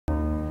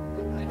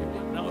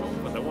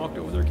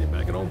over there, came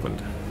back and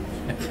opened.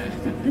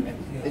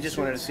 They just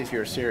wanted to see if you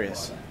were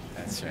serious.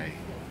 That's right.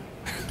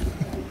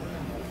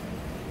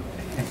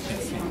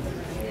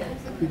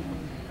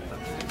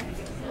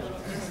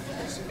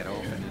 Got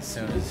open as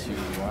soon as you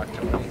walked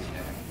away.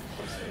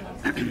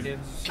 Ready to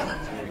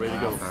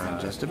go.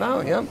 Just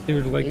about, yep.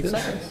 Here, like 8 this?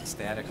 seconds.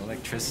 Static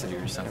electricity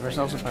or something. Have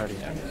ourselves a party.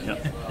 Yeah,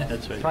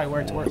 that's right. Probably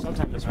wear it to work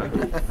sometime this week.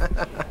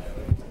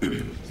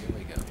 Here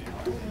we go.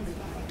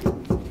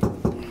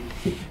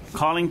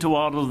 Calling to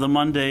order the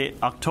Monday,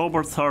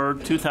 October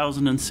 3rd,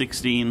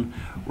 2016,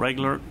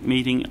 regular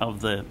meeting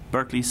of the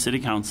Berkley City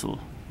Council.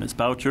 Ms.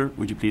 Boucher,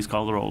 would you please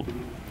call the roll?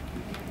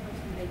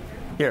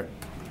 Here.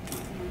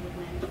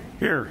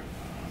 Here.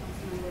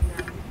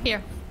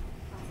 Here.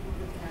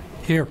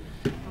 Here.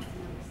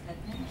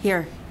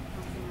 Here.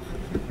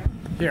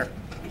 Here.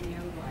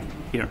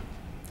 Here.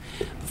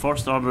 The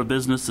first order of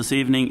business this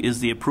evening is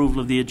the approval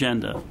of the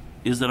agenda.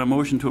 Is there a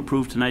motion to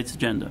approve tonight's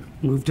agenda?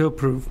 Move to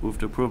approve. Move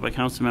to approve by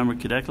Councilmember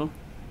Kideckel.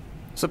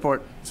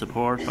 Support.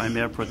 Support by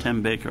Mayor Pro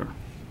Tem Baker.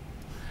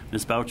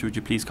 Ms. Boucher, would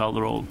you please call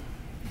the roll?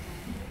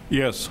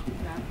 Yes.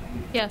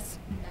 Yes.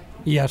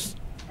 Yes.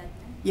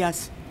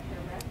 Yes.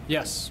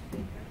 Yes.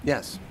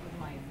 Yes.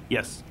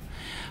 Yes.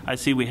 I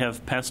see we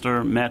have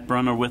Pastor Matt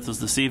Brunner with us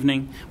this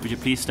evening. Would you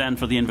please stand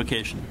for the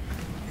invocation?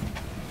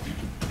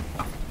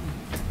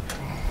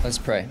 Let's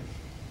pray.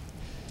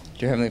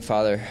 Dear Heavenly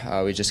Father,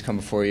 we just come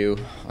before you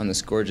on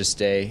this gorgeous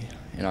day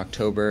in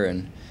October,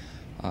 and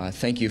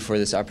thank you for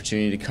this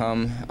opportunity to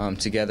come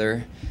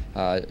together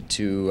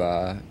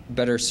to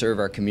better serve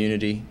our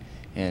community.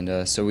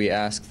 And so we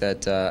ask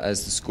that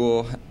as the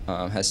school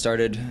has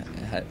started,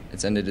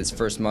 it's ended its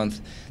first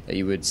month, that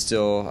you would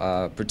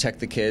still protect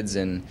the kids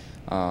and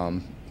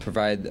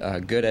provide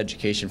a good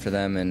education for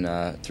them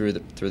and through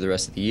the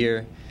rest of the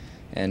year.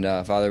 And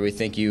Father, we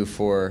thank you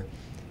for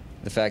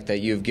the fact that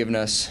you have given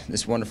us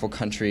this wonderful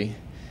country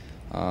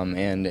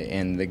and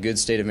the good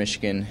state of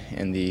Michigan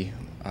and the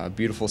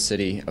beautiful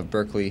city of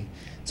Berkeley.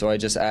 So I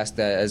just ask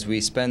that as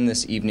we spend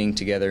this evening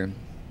together,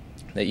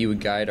 that you would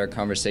guide our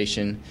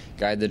conversation,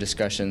 guide the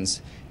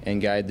discussions, and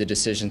guide the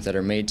decisions that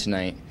are made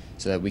tonight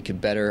so that we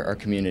could better our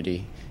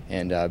community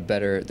and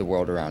better the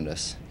world around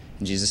us.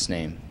 In Jesus'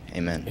 name,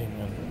 amen.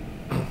 Amen.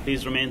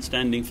 Please remain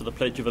standing for the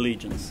Pledge of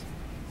Allegiance.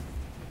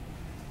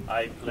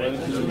 I pledge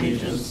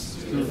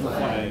allegiance to the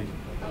flag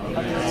of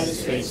the United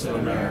States of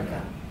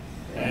America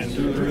and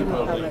to the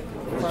republic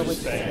for which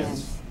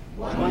stands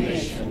one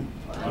nation,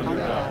 under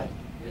God,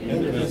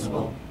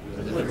 indivisible,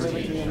 with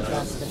liberty and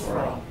justice for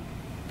all.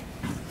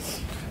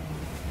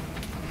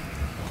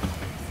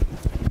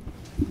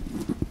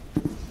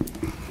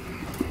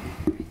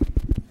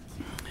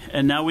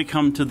 And now we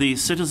come to the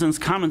Citizens'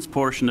 Comments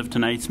portion of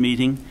tonight's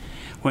meeting,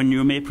 when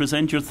you may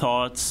present your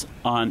thoughts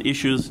on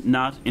issues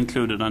not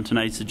included on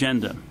tonight's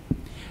agenda.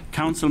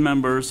 Council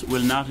members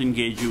will not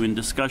engage you in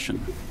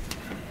discussion.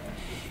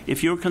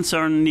 If your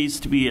concern needs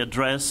to be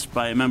addressed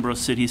by a member of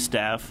city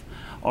staff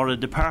or a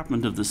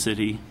department of the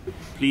city,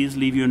 please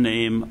leave your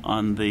name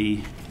on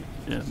the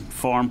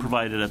form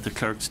provided at the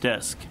clerk's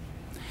desk.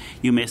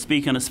 You may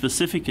speak on a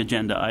specific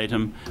agenda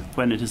item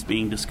when it is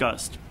being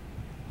discussed.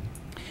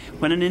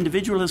 When an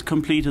individual has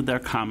completed their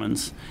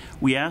comments,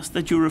 we ask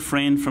that you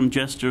refrain from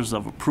gestures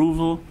of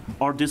approval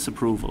or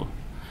disapproval,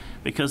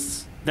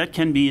 because that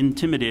can be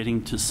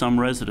intimidating to some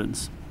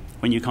residents.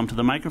 When you come to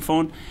the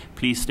microphone,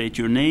 please state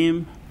your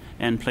name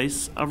and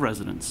place of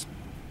residence.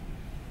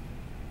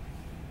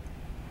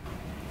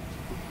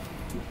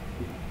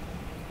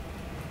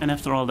 And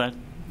after all that,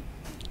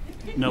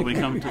 nobody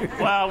come to...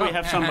 Well, we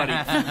have somebody.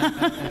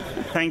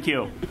 Thank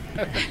you.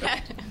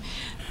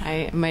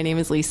 Hi, my name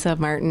is Lisa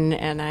Martin,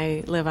 and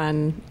I live at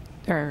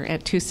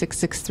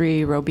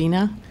 2663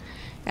 Robina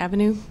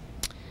Avenue.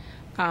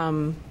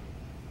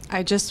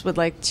 I just would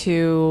like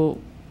to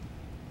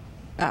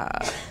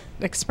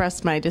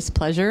express my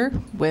displeasure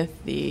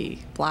with the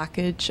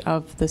blockage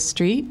of the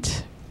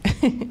street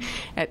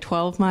at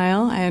 12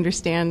 Mile. I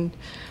understand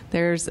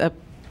there's a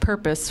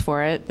purpose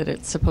for it, that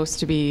it's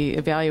supposed to be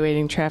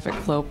evaluating traffic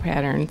flow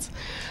patterns.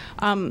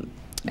 And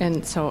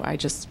so I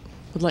just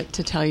would like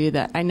to tell you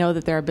that I know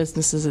that there are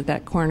businesses at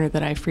that corner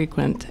that I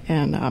frequent,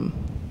 and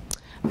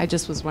I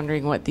just was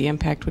wondering what the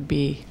impact would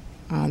be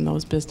on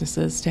those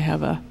businesses to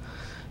have a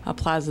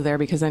plaza there,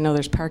 because I know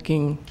there's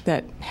parking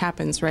that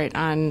happens right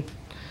on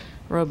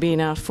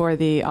Robina for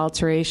the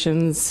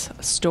Alterations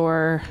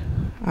store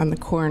on the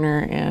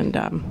corner. And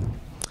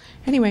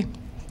anyway,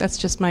 that's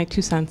just my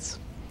 2 cents.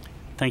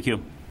 Thank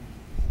you.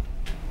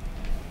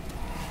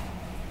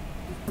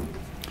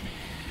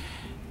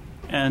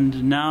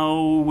 And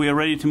now we are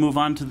ready to move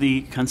on to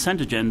the consent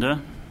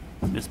agenda.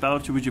 Ms.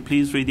 Boucher, would you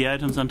please read the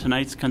items on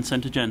tonight's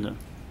consent agenda?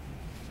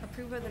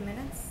 Approval of the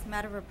minutes.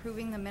 Matter of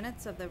approving the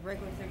minutes of the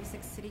regular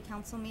 36th City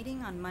Council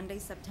meeting on Monday,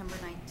 September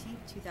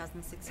 19th,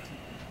 2016.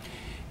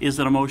 Is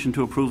there a motion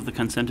to approve the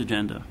consent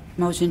agenda?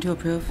 Motion to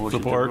approve. Motion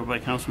Support. to approve by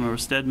Councilmember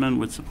Stedman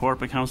with support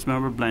by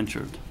Councilmember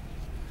Blanchard.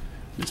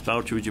 Ms.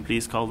 Boucher, would you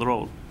please call the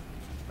roll?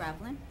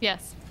 Gravelin,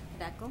 Yes.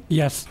 Kideckel,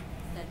 Yes.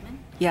 Stedman,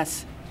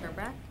 Yes.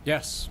 Turbrack,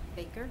 Yes.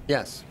 Baker,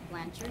 Yes.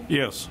 Blanchard,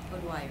 Yes.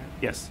 O'Dwyer.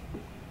 Yes.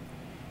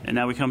 And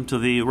now we come to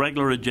the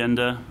regular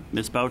agenda.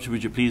 Ms. Boucher,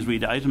 would you please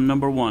read item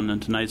number 1 on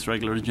tonight's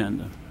regular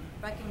agenda?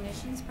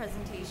 Recognitions,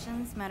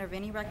 presentations, matter of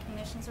any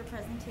recognitions or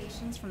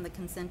presentations from the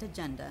consent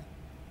agenda.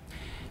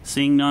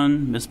 Seeing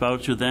none, Ms.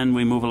 Boucher, then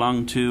we move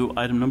along to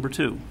item number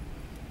 2.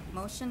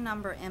 Motion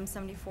number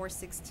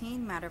M7416,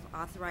 matter of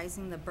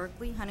authorizing the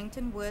Berkley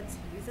Huntington Woods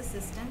Youth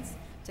Assistance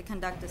to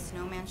conduct a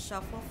snowman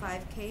shuffle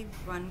 5K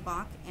run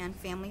walk and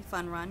family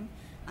fun run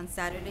on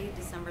Saturday,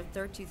 December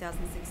 3rd,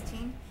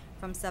 2016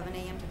 from 7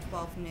 a.m. to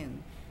 12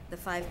 noon. The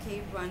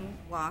 5K run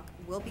walk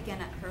will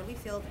begin at Hurley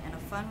Field and a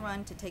fun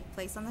run to take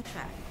place on the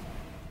track.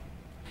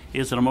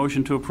 Is there a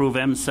motion to approve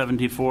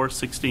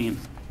M7416?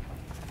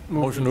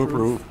 Motion to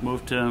approve.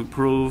 Moved to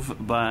approve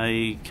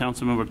by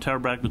Councilmember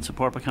Turbrack with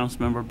support by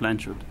Councilmember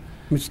Blanchard.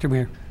 Mr.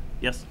 Mayor.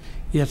 Yes.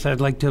 Yes,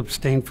 I'd like to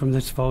abstain from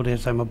this vote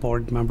as I'm a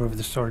board member of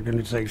this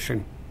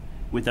organization.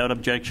 Without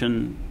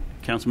objection,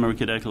 Councilmember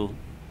Cadecle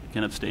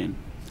can abstain.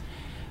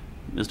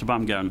 Mr.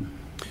 Baumgarten.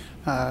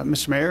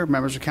 Mr. Mayor,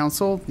 members of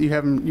council, you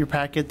have in your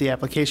packet the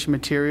application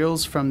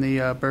materials from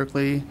the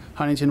Berkley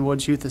Huntington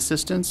Woods Youth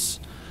Assistance.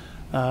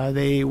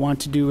 They want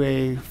to do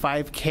a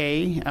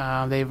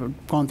 5K.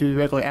 They've gone through the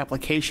regular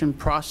application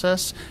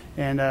process,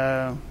 and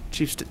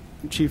Chief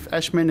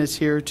Eschman is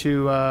here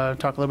to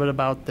talk a little bit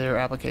about their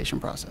application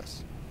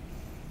process.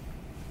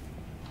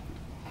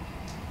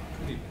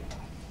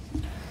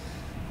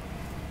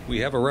 We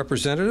have a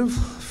representative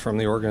from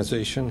the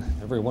organization.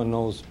 Everyone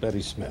knows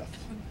Betty Smith.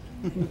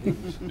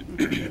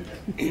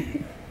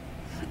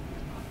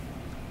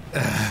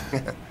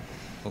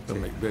 That'll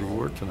make Betty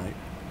work tonight.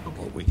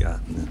 What we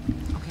got.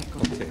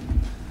 Okay.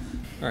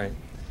 All right.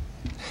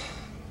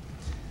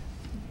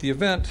 The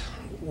event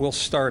will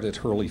start at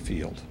Hurley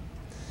Field.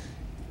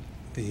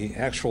 The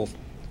actual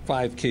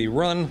 5K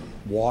run,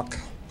 walk,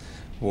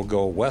 will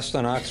go west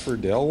on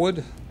Oxford to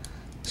Elwood,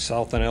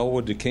 south on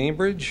Elwood to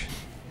Cambridge,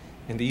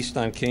 and east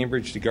on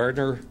Cambridge to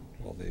Gardner.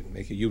 Well, they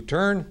make a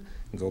U-turn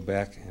and go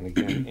back and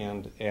again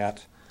end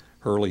at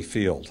Hurley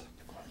Field.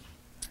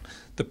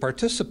 The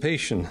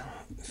participation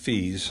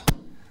fees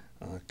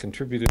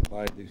contributed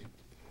by the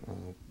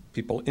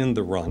people in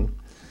the run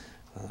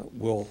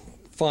will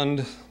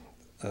fund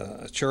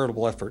a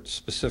charitable effort,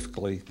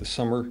 specifically the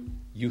summer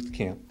youth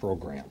camp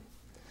program.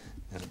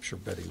 And I'm sure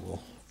Betty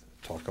will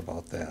talk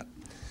about that.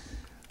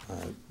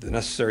 The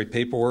necessary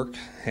paperwork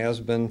has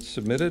been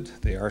submitted.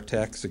 They are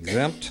tax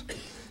exempt,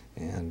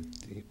 and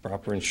the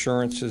proper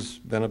insurance has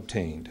been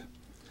obtained.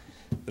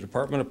 The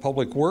Department of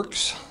Public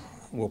Works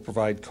will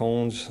provide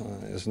cones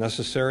as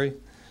necessary.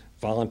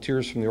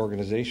 Volunteers from the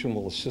organization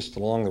will assist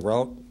along the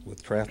route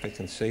with traffic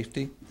and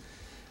safety.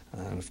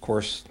 And of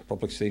course,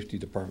 Public Safety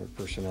Department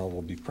personnel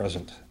will be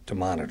present to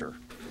monitor.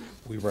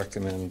 We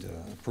recommend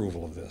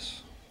approval of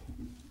this.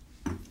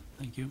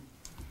 Thank you.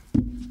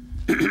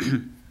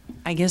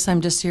 I guess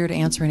I'm just here to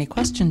answer any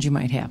questions you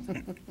might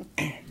have.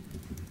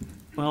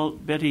 Well,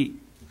 Betty,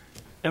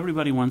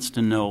 everybody wants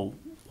to know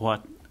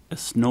what a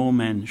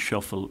snowman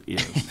shuffle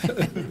is.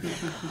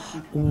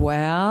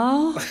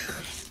 Well,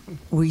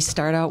 we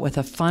start out with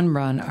a fun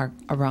run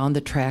around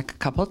the track a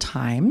couple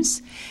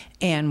times,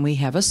 and we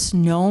have a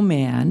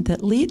snowman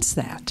that leads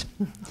that.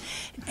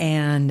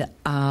 And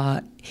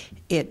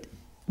it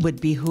would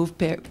behoove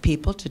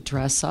people to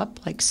dress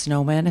up like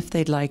snowmen if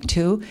they'd like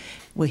to.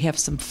 We have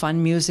some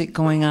fun music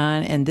going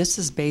on, and this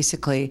is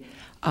basically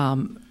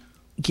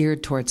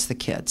geared towards the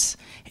kids.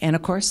 And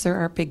of course, there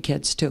are big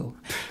kids too.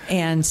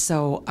 And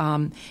so,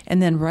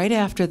 and then right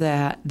after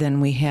that, then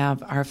we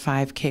have our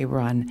 5K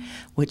run,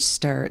 which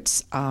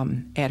starts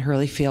at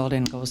Hurley Field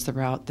and goes the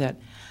route that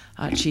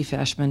Chief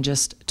Eschman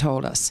just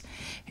told us.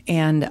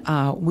 And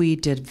we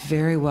did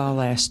very well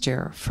last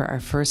year for our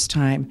first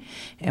time,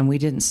 and we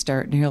didn't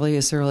start nearly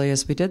as early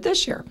as we did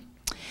this year.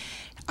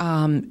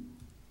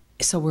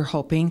 So we're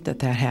hoping that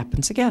that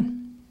happens again.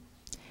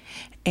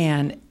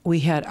 And we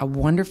had a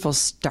wonderful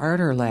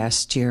starter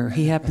last year.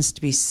 He happens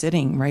to be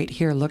sitting right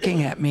here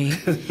looking at me.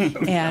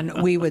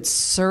 And we would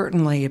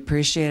certainly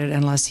appreciate it,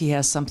 unless he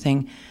has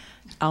something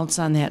else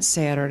on that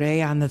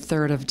Saturday on the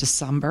 3rd of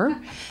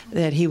December,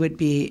 that he would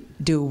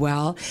do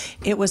well.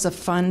 It was a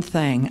fun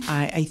thing.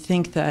 I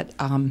think that,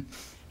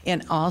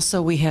 and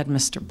also we had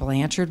Mr.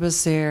 Blanchard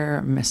was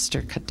there,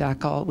 Mr.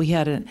 Cadecle. We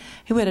had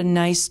a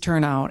nice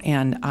turnout,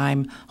 and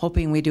I'm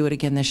hoping we do it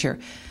again this year.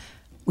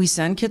 We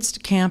send kids to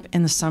camp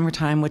in the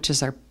summertime, which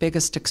is our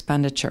biggest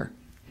expenditure.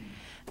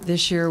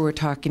 This year we're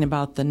talking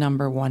about the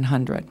number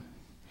 100.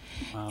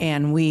 Wow.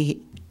 And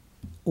we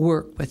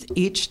work with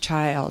each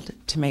child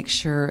to make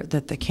sure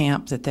that the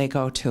camp that they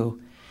go to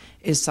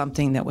is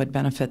something that would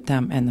benefit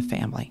them and the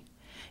family.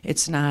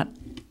 It's not,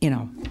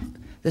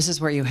 this is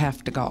where you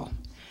have to go.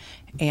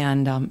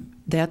 And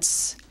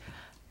that's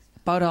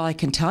about all I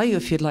can tell you.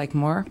 If you'd like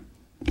more,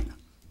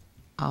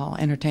 I'll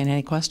entertain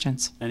any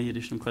questions. Any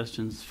additional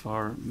questions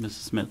for Mrs.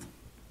 Smith?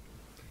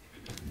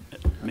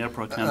 Mayor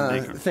Pro Tem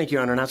Baker. Thank you,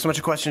 Your Honor. Not so much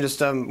a question, just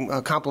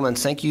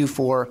compliments. Thank you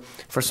for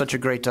such a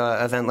great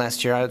event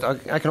last year.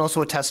 I can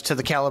also attest to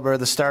the caliber of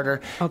the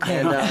starter.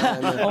 Okay.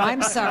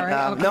 I'm sorry.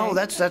 Okay. No,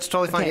 that's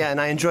totally fine. Okay. Yeah,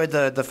 and I enjoyed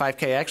the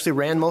 5K. I actually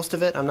ran most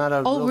of it. I'm not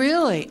a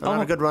really? I'm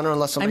not a good runner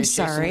unless somebody's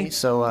chasing me.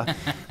 So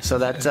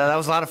that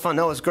was a lot of fun.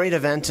 No, it was a great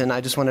event, and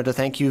I just wanted to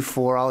thank you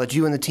for all that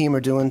you and the team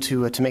are doing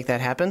to make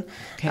that happen.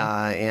 Okay.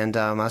 And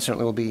I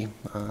certainly will be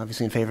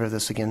obviously in favor of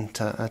this again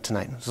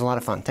tonight. It was a lot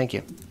of fun. Thank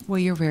you. Well,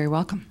 you're very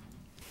welcome.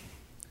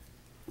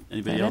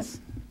 Anybody else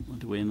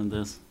want to weigh in on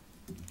this?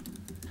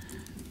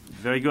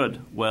 Very good.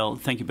 Well,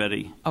 thank you,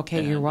 Betty.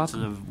 Okay, you're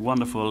welcome. It's a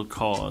wonderful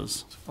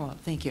cause. Well,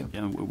 thank you.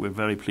 And we're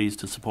very pleased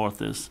to support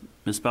this.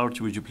 Ms.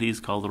 Boucher, would you please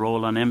call the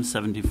roll on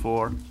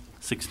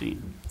M7416?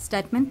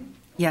 Stedman?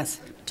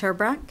 Yes.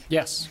 Turbrack?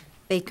 Yes.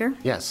 Baker?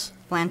 Yes.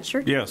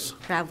 Blanchard? Yes.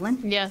 Travlin?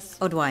 Yes.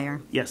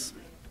 O'Dwyer? Yes.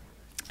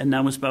 And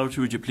now, Ms.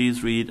 Boucher, would you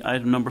please read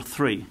item number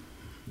 3?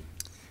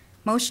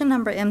 Motion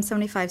number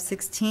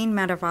M7516,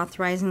 matter of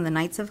authorizing the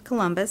Knights of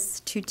Columbus,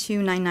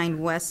 2299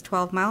 West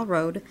 12 Mile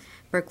Road,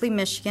 Berkley,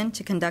 Michigan,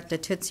 to conduct a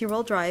Tootsie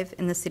Roll Drive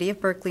in the city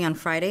of Berkeley on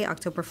Friday,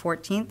 October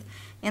 14th,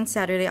 and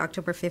Saturday,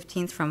 October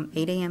 15th, from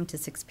 8 a.m. to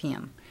 6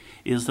 p.m.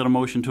 Is there a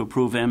motion to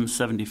approve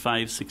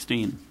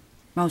M7516?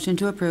 Motion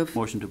to approve.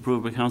 Motion to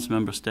approve by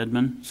Councilmember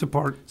Stedman.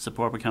 Support.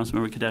 Support by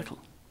Councilmember Cadeckel.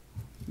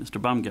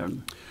 Mr.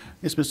 Baumgarten.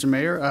 Yes, Mr.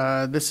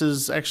 Mayor. This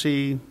is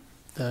actually,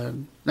 the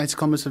Knights of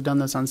Columbus have done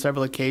this on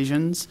several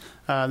occasions.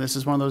 This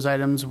is one of those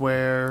items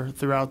where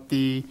throughout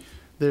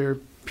their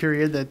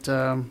period that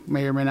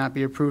may or may not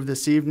be approved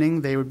this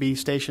evening, they would be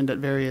stationed at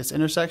various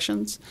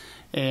intersections.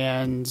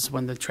 And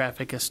when the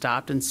traffic is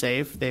stopped and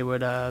safe, they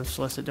would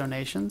solicit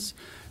donations.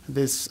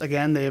 This,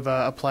 again, they've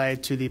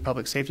applied to the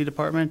Public Safety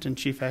Department, and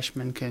Chief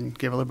Eshman can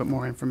give a little bit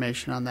more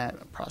information on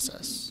that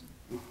process.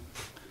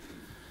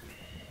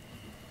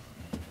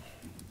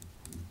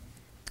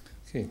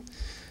 Okay.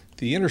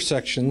 The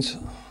intersections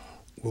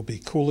will be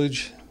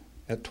Coolidge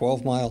at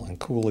 12 Mile and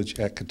Coolidge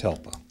at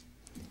Catalpa.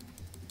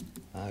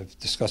 I've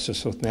discussed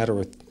this matter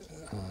with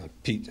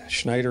Pete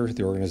Schneider,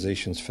 the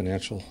organization's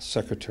financial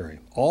secretary.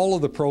 All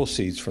of the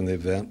proceeds from the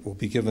event will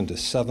be given to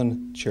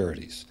 7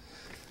 charities.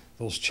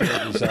 Those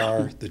charities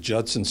are the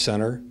Judson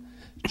Center,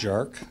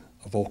 JARC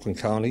of Oakland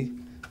County,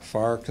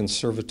 Farr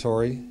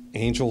Conservatory,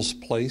 Angels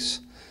Place,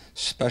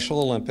 Special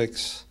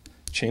Olympics,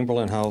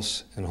 Chamberlain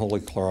House, and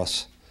Holy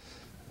Cross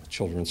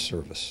Children's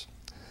Service.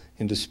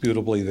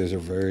 Indisputably, these are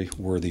very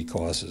worthy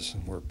causes,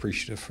 and we're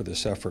appreciative for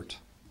this effort.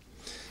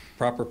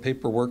 Proper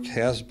paperwork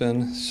has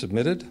been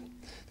submitted.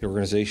 The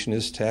organization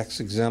is tax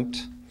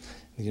exempt.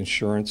 The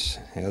insurance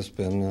has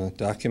been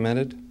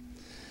documented.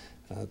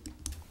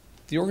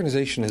 The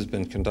organization has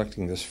been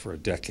conducting this for a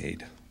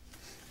decade.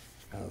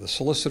 The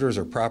solicitors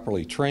are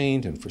properly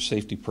trained, and for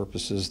safety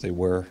purposes, they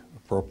wear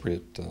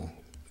appropriate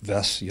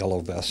vests, yellow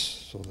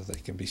vests, so that they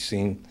can be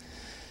seen.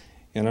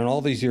 And in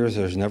all these years,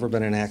 there's never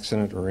been an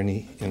accident or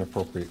any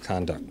inappropriate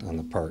conduct on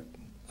the part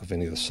of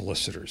any of the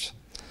solicitors.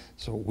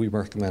 So we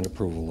recommend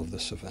approval of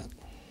this event.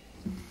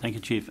 Thank you,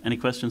 Chief. Any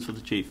questions for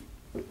the Chief?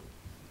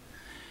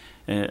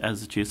 As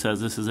the Chief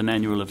says, this is an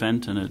annual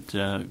event, and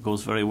it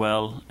goes very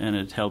well, and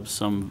it helps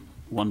some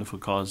wonderful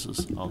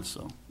causes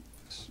also.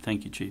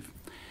 Thank you, Chief.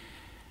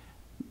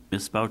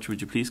 Ms. Boucher,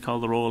 would you please call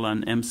the roll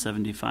on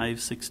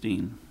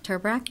M7516?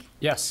 Turbrack?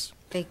 Yes.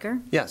 Baker?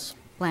 Yes.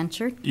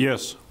 Blanchard?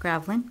 Yes.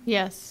 Gravlin?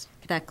 Yes.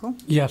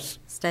 Cadeckel? Yes.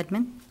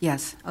 Stedman?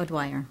 Yes.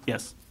 O'Dwyer?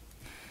 Yes.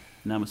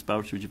 Now, Ms.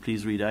 Boucher, would you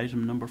please read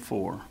item number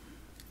 4?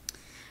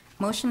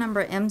 Motion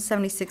number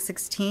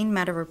M7616,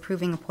 matter of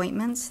approving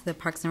appointments, the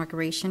Parks and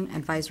Recreation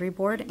Advisory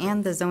Board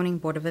and the Zoning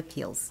Board of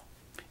Appeals.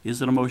 Is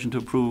there a motion to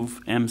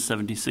approve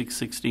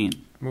M7616?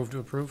 Move to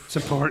approve.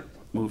 Support.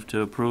 Move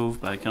to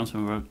approve by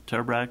Councilmember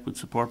Turbrack with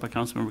support by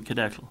Councilmember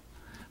Cadeckel.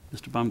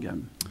 Mr.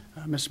 Baumgarten.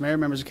 Mr. Mayor,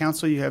 members of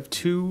council, you have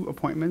 2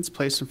 appointments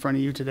placed in front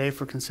of you today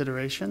for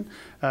consideration.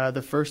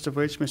 The first of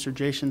which, Mr.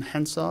 Jason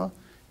Henshaw,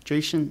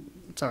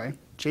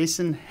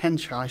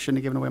 I shouldn't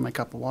have given away my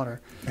cup of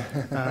water,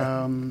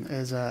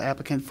 is an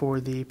applicant for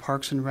the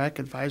Parks and Rec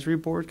Advisory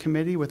Board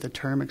Committee with a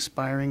term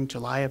expiring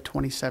July of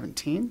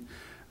 2017.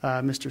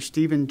 Mr.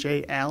 Stephen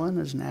J. Allen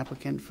is an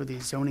applicant for the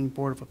Zoning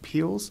Board of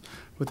Appeals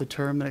with a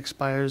term that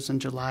expires in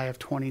July of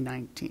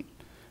 2019.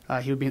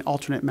 He would be an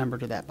alternate member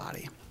to that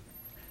body.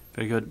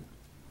 Very good.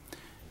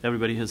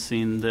 Everybody has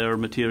seen their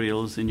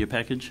materials in your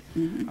package.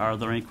 Mm-hmm. Are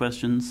there any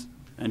questions,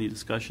 any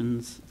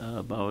discussions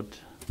about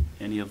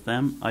any of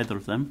them, either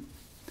of them?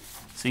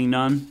 Seeing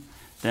none,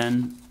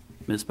 then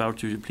Ms.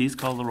 Boucher, would you please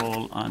call the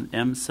roll on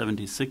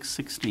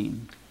M7616?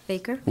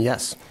 Baker?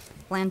 Yes.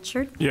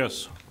 Blanchard?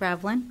 Yes.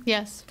 Gravlin?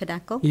 Yes.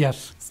 Cadeckel?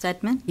 Yes.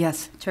 Stedman?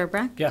 Yes.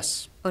 Turbrack?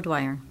 Yes.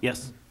 O'Dwyer?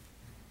 Yes.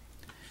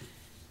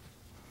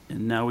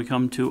 And now we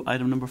come to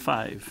item number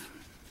 5.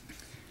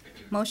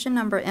 Motion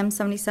number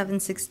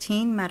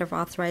M7716, matter of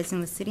authorizing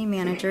the city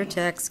manager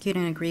to execute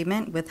an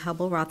agreement with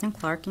Hubble Roth &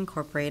 Clark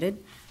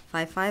Incorporated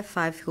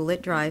 555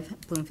 Hewlett Drive,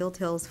 Bloomfield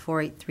Hills,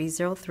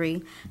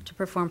 48303, to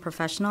perform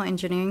professional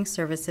engineering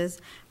services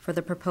for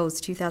the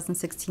proposed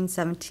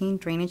 2016-17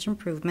 drainage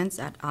improvements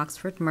at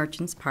Oxford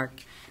Merchants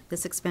Park.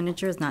 This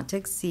expenditure is not to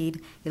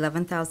exceed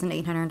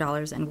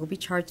 $11,800 and will be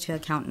charged to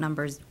account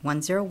numbers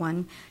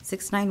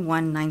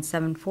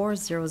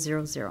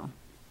 101-691-974-000.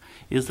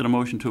 Is there a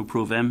motion to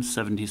approve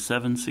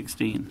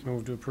M7716?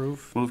 Move to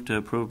approve. Moved to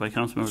approve by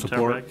Councilmember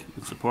Tabarrok,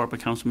 and support by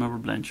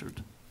Councilmember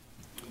Blanchard.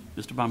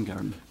 Mr.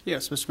 Baumgarten.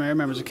 Yes, Mr. Mayor,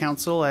 members of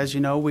council, as you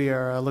know, we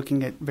are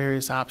looking at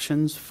various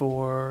options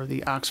for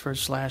the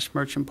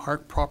Oxford/Merchant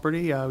Park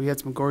property. We had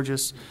some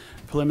gorgeous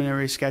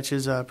preliminary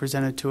sketches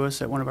presented to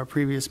us at one of our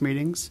previous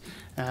meetings.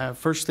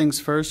 First things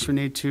first, we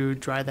need to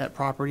dry that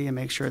property and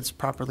make sure it's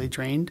properly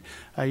drained.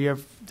 You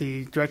have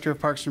the Director of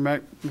Parks and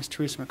Rec, Ms.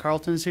 Teresa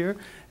McCarlton, is here,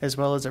 as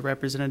well as a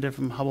representative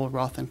from Hubble,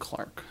 Roth, and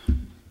Clark.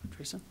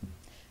 Teresa?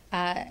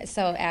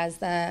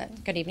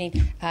 Good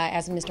evening.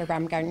 As Mr.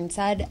 Baumgarten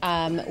said,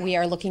 we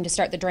are looking to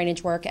start the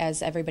drainage work.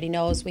 As everybody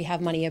knows, we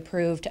have money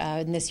approved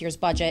in this year's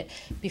budget.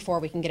 Before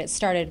we can get it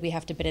started, we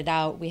have to bid it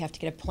out. We have to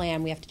get a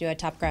plan. We have to do a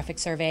topographic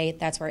survey.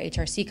 That's where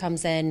HRC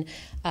comes in.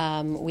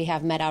 We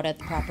have met out at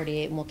the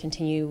property and we'll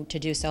continue to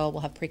do so.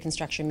 We'll have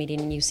pre-construction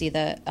meeting and you see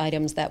the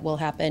items that will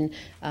happen.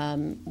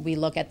 We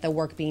look at the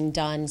work being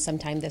done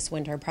sometime this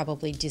winter,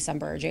 probably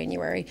December or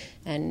January.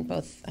 And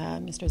both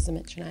Mr.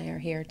 Zimitch and I are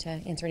here to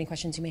answer any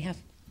questions you may have.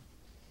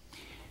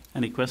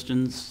 Any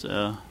questions?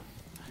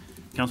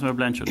 Councilmember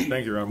Blanchard.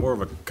 Thank you, Ron. More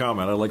of a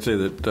comment. I'd like to say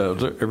that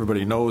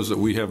everybody knows that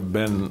we have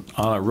been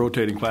on a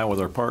rotating plan with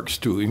our parks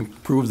to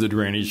improve the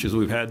drainage because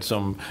we've had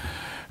some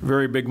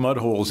very big mud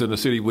holes in the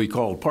city we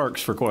call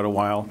parks for quite a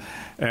while,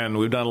 and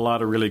we've done a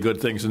lot of really good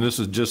things, and this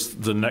is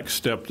just the next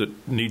step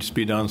that needs to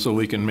be done so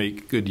we can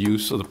make good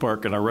use of the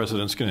park and our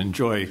residents can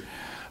enjoy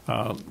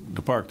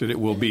the park that it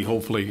will be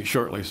hopefully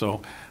shortly.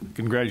 So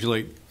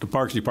congratulate the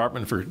Parks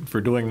Department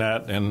for doing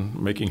that and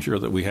making sure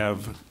that we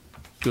have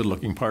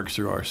good-looking parks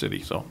through our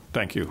city. So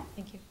thank you.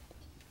 Thank you.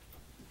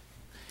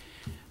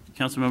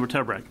 Councilmember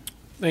Tabarrok.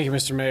 Thank you,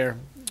 Mr. Mayor.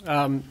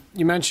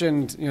 You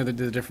mentioned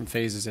the different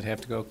phases that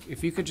have to go.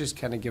 If you could just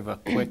kind of give a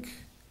quick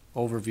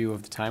overview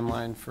of the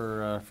timeline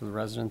for the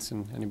residents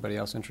and anybody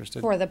else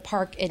interested? For the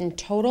park in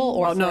total,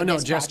 or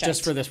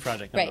just for this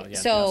project. Right.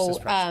 So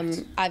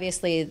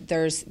obviously,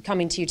 there's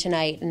coming to you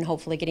tonight, and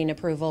hopefully getting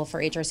approval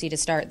for HRC to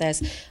start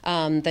this.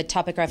 The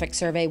topographic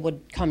survey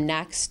would come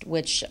next,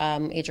 which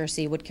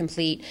HRC would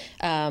complete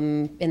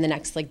in the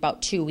next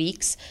about 2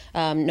 weeks.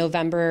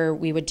 November,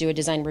 we would do a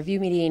design review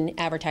meeting,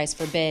 advertise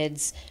for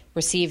bids,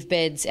 receive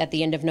bids at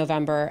the end of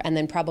November, and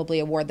then probably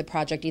award the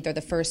project either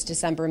the first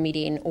December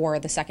meeting or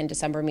the second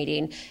December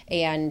meeting.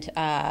 And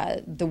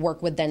the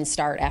work would then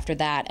start after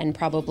that and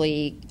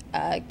probably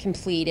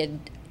completed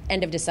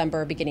end of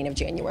December, beginning of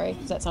January.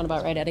 Does that sound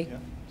about right, Eddie? Yeah,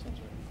 sounds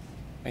right.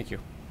 Thank you.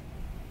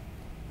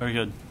 Very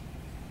good.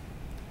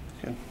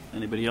 Okay.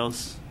 Anybody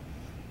else?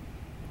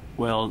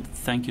 Well,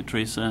 thank you,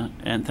 Teresa,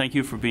 and thank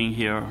you for being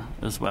here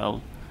as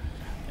well.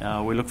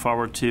 We look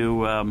forward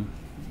to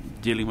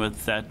dealing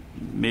with that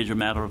major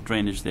matter of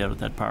drainage there at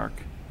that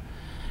park,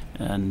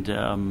 and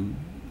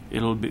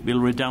it'll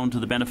redound to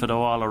the benefit of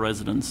all our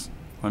residents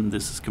when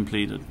this is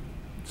completed.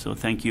 So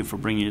thank you for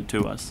bringing it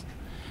to us.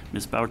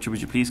 Ms. Boucher,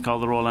 would you please call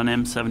the roll on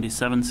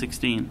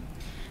M7716?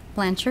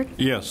 Blanchard.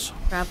 Yes.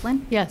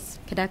 Gravlin. Yes.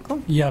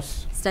 Kadeco.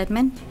 Yes.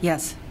 Stedman.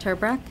 Yes.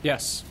 Turbrack.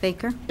 Yes.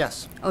 Baker.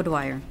 Yes.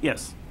 O'Dwyer.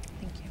 Yes.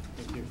 Thank you.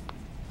 Thank you.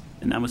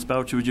 And now, Ms.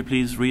 Boucher, would you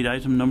please read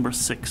item number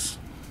 6?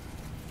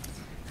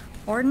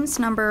 Ordinance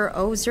number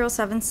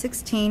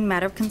 00716,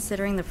 matter of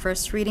considering the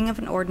first reading of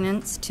an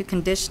ordinance to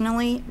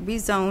conditionally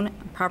rezone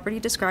property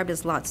described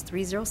as lots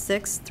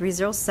 306,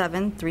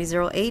 307,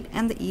 308,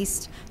 and the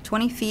east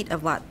 20 feet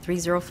of lot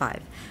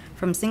 305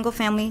 from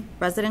single-family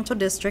residential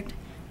district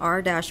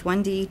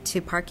R-1D to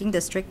parking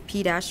district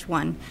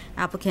P-1,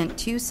 applicant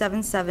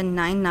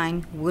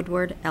 27799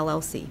 Woodward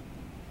LLC.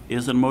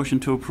 Is there a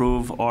motion to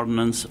approve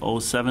ordinance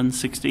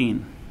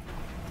 0716?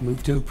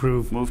 Move to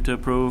approve. Moved to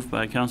approve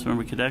by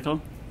Councilmember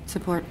Kadeco.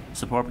 Support.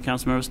 Support by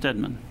Councilmember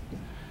Stedman.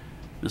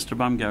 Mr.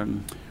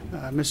 Baumgarten.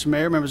 Mr.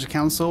 Mayor, members of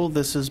council,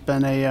 this has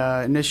been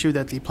an issue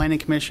that the Planning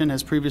Commission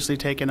has previously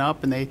taken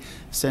up, and they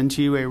send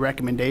to you a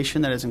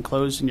recommendation that is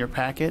enclosed in your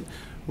packet.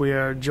 We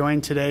are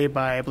joined today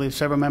by, I believe,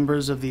 several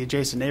members of the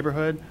adjacent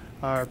neighborhood,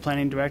 our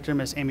planning director,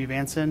 Ms. Amy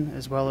Vanson,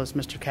 as well as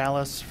Mr.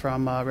 Callis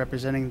from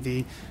representing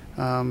the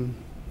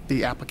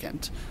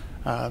applicant.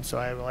 So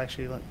I will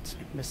actually let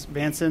Ms.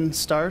 Vanson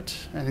start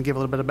and give a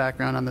little bit of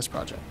background on this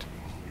project.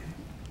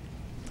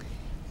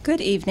 Good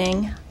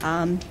evening.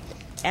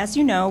 As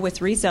you know, with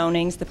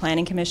rezonings, the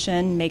Planning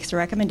Commission makes a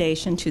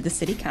recommendation to the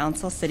City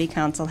Council. City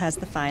Council has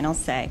the final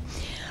say.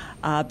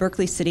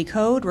 Berkley City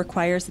Code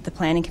requires that the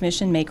Planning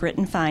Commission make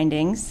written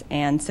findings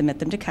and submit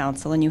them to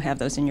Council, and you have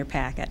those in your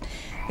packet.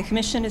 The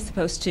Commission is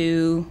supposed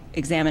to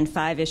examine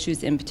 5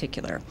 issues in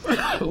particular.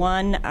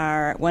 One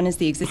is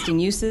the existing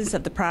uses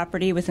of the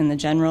property within the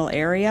general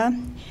area.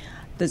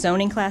 the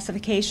zoning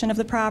classification of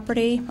the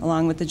property,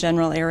 along with the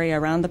general area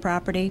around the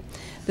property,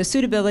 the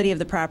suitability of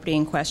the property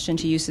in question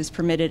to uses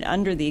permitted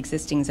under the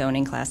existing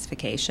zoning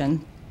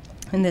classification,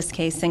 in this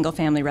case,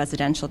 single-family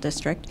residential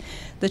district,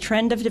 the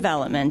trend of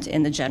development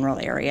in the general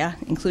area,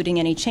 including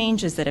any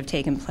changes that have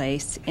taken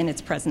place in its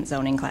present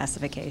zoning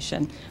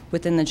classification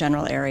within the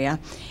general area,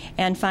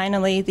 and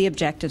finally, the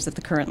objectives of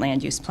the current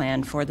land use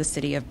plan for the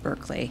city of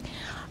Berkley.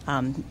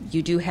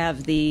 You do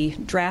have the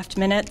draft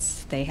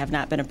minutes. They have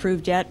not been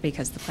approved yet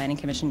because the Planning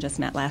Commission just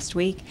met last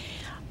week.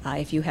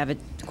 If you have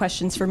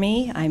questions for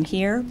me, I'm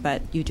here,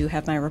 but you do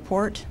have my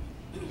report.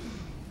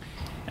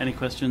 Any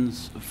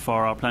questions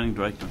for our Planning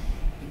Director?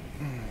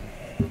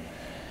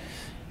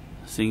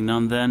 Seeing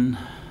none then,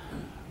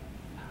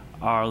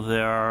 are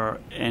there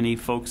any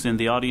folks in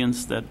the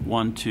audience that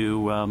want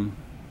to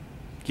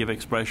give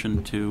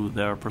expression to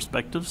their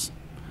perspectives?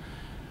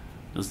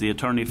 Does the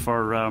attorney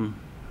for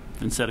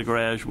Vincetta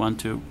Garage want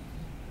to?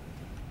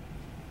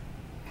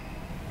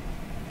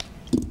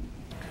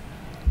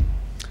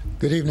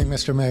 Good evening,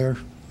 Mr. Mayor,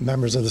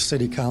 members of the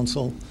City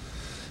Council.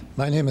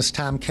 My name is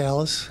Tom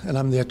Callis, and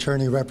I'm the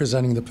attorney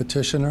representing the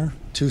petitioner,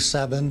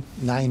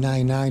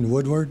 27999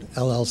 Woodward,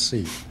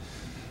 LLC.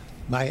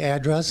 My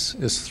address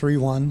is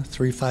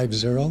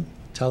 31350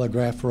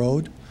 Telegraph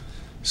Road,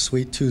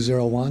 Suite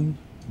 201,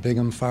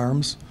 Bingham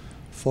Farms,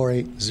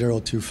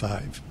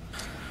 48025.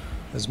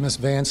 As Ms.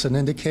 Vanson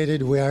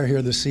indicated, we are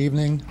here this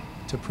evening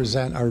to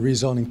present our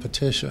rezoning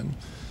petition.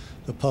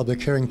 The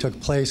public hearing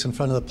took place in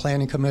front of the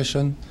Planning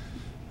Commission.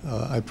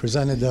 I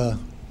presented the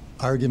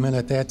argument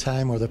at that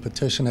time, or the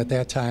petition at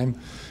that time.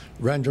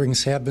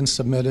 Renderings have been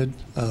submitted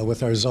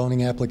with our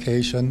zoning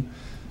application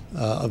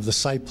of the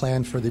site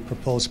plan for the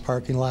proposed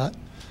parking lot,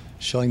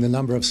 showing the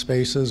number of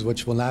spaces,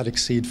 which will not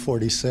exceed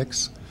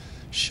 46,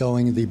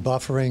 showing the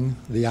buffering,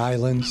 the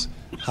islands,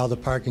 how the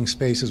parking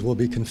spaces will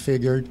be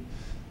configured,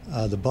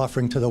 the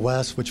buffering to the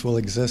west, which will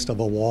exist of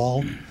a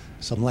wall,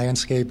 some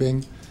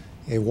landscaping.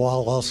 A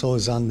wall also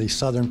is on the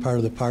southern part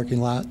of the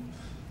parking lot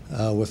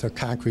with a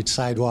concrete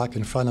sidewalk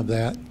in front of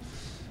that.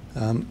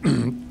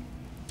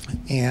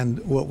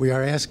 And what we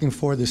are asking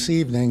for this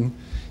evening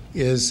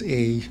is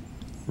a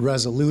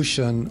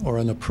resolution or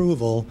an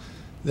approval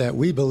that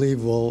we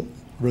believe will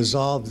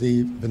resolve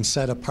the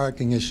Vincetta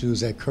parking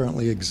issues that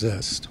currently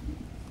exist.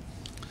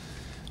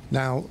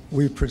 Now,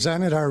 we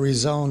presented our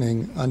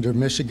rezoning under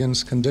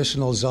Michigan's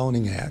Conditional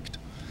Zoning Act.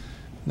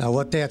 Now,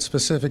 what that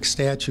specific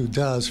statute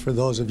does, for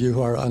those of you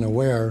who are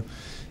unaware,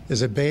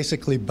 is it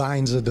basically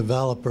binds the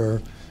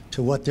developer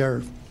to what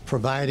they're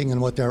providing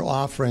and what they're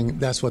offering.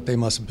 That's what they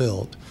must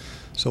build.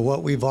 So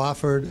what we've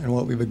offered and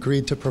what we've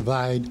agreed to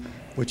provide,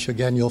 which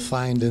again you'll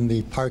find in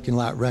the parking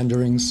lot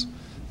renderings,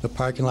 the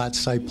parking lot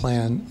site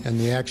plan, and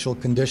the actual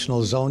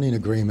conditional zoning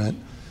agreement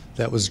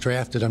that was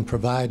drafted and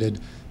provided,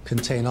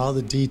 contain all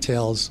the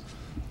details,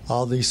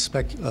 all the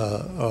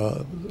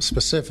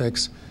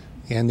specifics,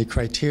 and the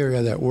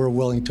criteria that we're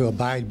willing to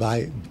abide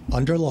by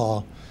under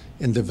law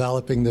in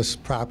developing this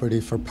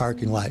property for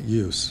parking lot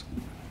use.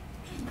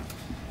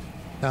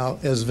 Now,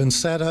 as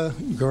Vincetta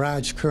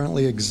Garage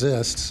currently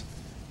exists,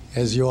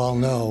 as you all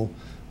know,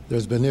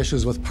 there's been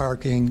issues with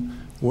parking,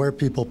 where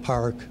people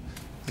park,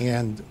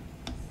 and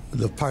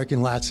the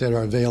parking lots that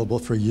are available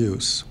for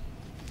use.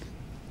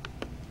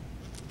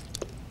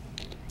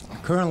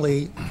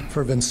 Currently,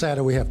 for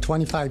Vincetta, we have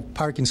 25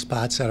 parking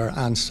spots that are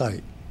on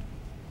site.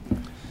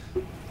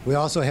 We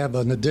also have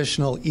an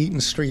additional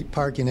Eaton Street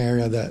parking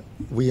area that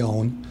we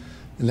own,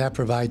 and that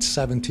provides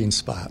 17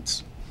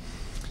 spots.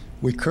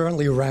 We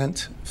currently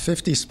rent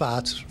 50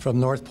 spots from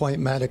North Point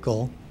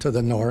Medical to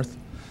the north,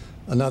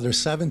 another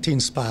 17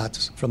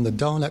 spots from the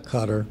Donut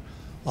Cutter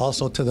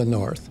also to the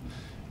north.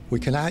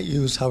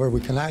 However,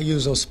 we cannot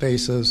use those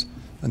spaces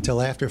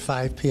until after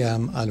 5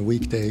 p.m. on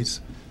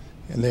weekdays,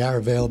 and they are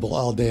available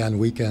all day on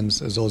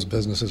weekends as those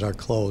businesses are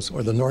closed,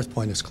 or the North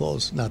Point is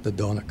closed, not the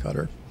Donut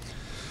Cutter.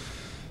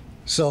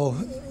 So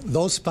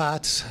those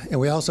spots, and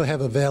we also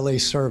have a valet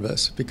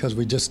service because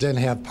we just didn't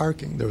have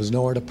parking. There was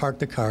nowhere to park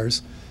the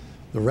cars.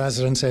 The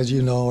residents, as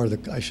you know, or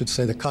I should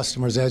say the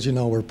customers, as you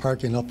know, were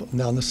parking up and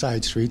down the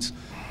side streets,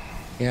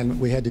 and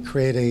we had to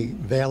create a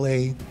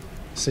valet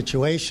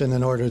situation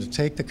in order to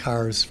take the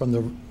cars from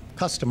the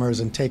customers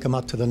and take them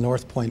up to the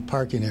North Point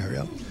parking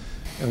area.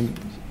 And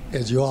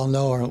as you all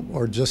know,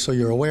 or just so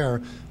you're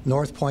aware,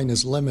 North Point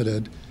is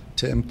limited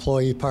to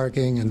employee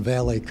parking and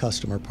valet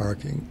customer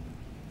parking.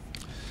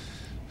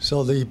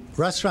 So the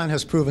restaurant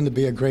has proven to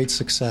be a great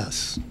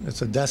success.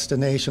 It's a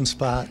destination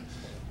spot.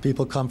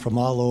 People come from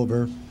all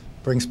over,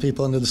 brings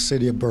people into the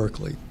city of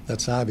Berkley.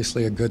 That's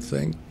obviously a good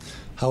thing.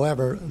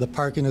 However, the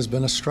parking has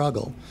been a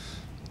struggle.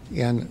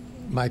 And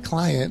my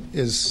client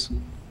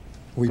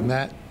we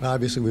met,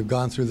 obviously we've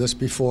gone through this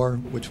before,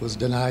 which was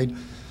denied,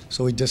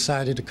 so we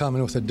decided to come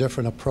in with a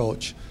different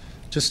approach.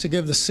 just to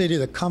give the city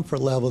the comfort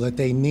level that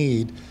they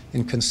need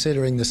in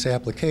considering this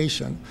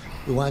application.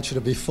 We want you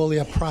to be fully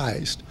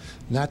apprised,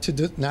 not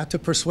to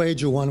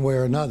persuade you one way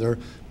or another,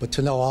 but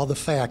to know all the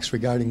facts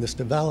regarding this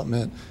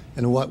development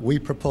and what we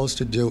propose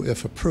to do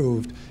if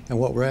approved and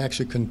what we're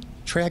actually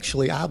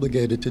contractually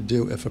obligated to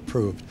do if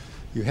approved.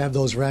 You have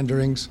those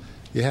renderings,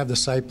 you have the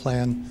site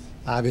plan.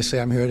 Obviously,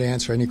 I'm here to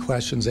answer any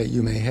questions that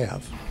you may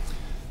have.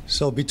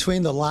 So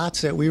between the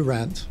lots that we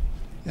rent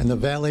and the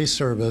valet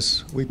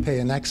service, we pay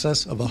in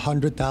excess of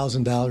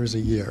 $100,000 a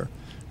year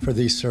for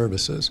these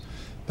services.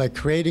 By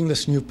creating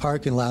this new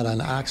parking lot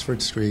on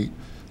Oxford Street,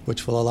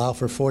 which will allow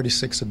for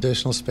 46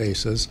 additional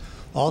spaces,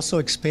 also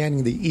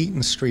expanding the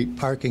Eaton Street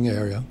parking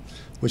area,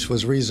 which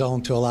was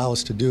rezoned to allow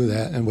us to do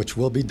that and which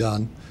will be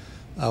done,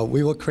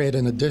 we will create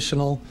an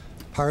additional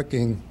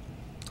parking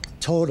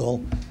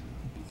total.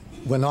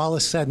 When all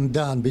is said and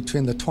done,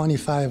 between the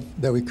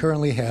 25 that we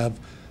currently have,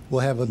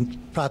 we'll have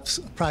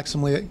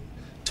approximately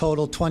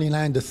total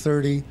 29 to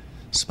 30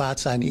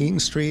 spots on Eaton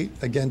Street.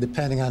 Again,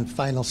 depending on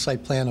final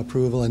site plan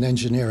approval and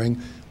engineering,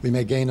 we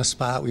may gain a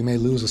spot, we may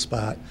lose a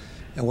spot.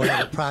 And we'll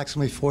have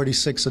approximately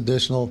 46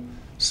 additional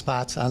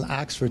spots on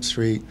Oxford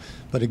Street.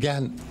 But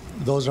again,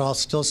 those are all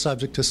still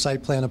subject to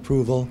site plan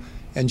approval,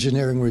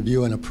 engineering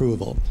review, and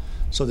approval.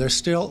 So there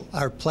still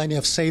are plenty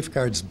of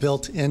safeguards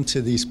built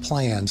into these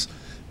plans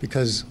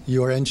because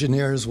your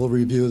engineers will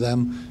review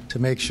them to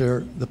make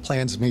sure the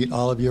plans meet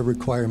all of your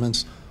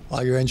requirements,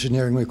 all your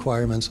engineering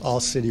requirements, all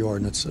city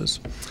ordinances.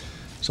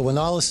 So when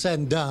all is said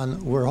and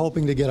done, we're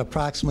hoping to get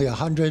approximately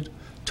 100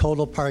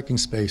 total parking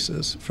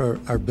spaces for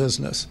our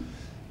business.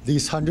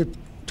 These 100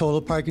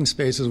 total parking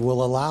spaces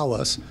will allow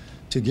us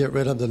to get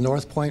rid of the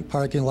North Point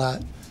parking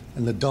lot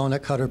and the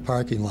Donut Cutter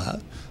parking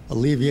lot,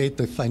 alleviate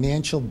the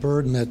financial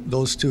burden that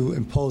those two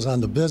impose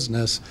on the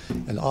business,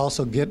 and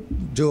also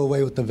do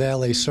away with the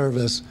valet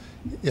service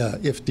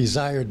if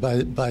desired by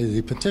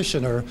the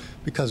petitioner,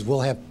 because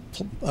we'll have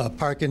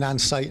parking on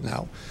site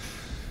now.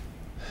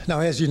 Now,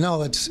 as you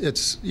know,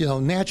 it's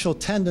natural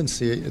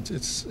tendency.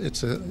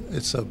 It's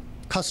a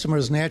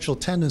customer's natural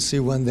tendency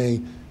when they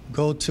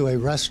go to a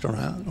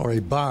restaurant or a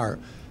bar,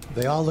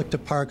 they all look to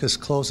park as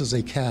close as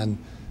they can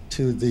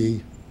to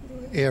the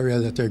area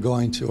that they're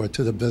going to or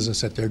to the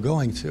business that they're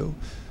going to.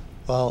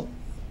 Well,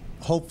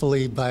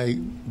 hopefully by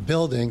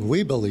building,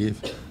 we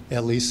believe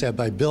at least that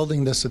by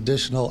building this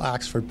additional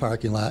Oxford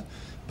parking lot,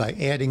 by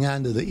adding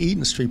on to the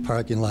Eaton Street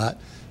parking lot,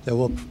 that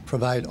will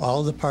provide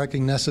all the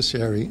parking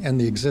necessary and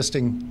the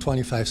existing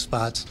 25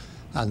 spots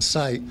on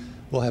site.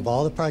 We'll have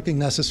all the parking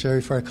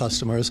necessary for our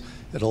customers.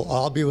 It'll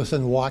all be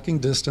within walking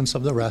distance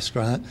of the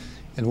restaurant,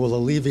 and will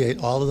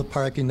alleviate all of the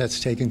parking that's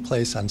taking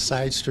place on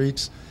side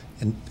streets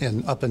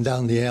and up and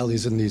down the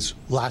alleys in these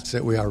lots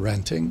that we are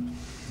renting.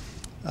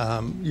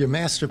 Your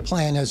master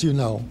plan, as you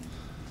know,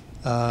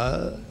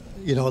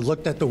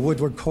 looked at the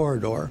Woodward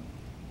corridor.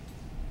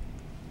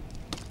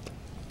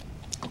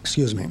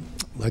 Excuse me.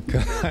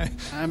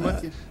 I'm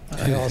with you.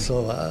 I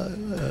also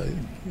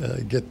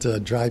get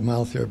dry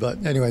mouth here,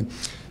 but anyway.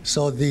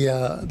 So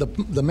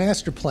the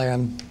master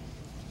plan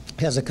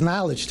has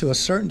acknowledged to a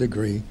certain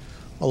degree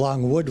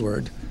along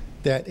Woodward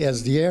that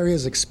as the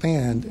areas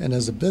expand and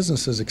as the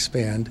businesses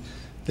expand,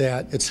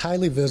 that it's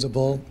highly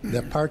visible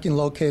that parking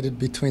located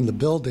between the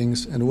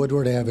buildings and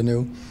Woodward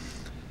Avenue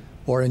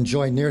or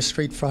enjoy near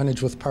street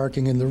frontage with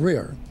parking in the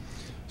rear.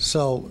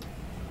 So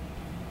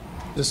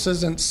this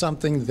isn't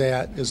something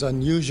that is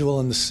unusual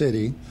in the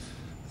city.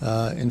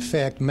 In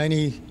fact,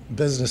 many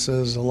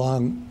businesses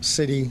along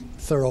city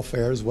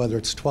thoroughfares, whether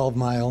it's 12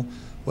 Mile,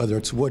 whether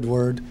it's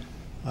Woodward,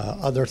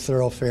 other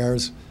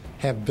thoroughfares,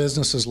 have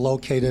businesses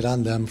located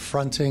on them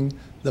fronting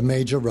the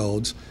major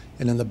roads.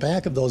 And in the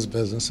back of those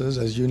businesses,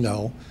 as you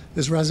know,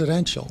 is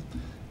residential.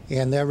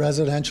 And that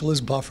residential is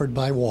buffered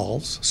by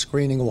walls,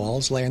 screening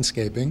walls,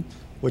 landscaping,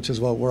 which is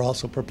what we're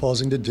also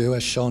proposing to do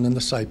as shown in the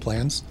site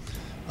plans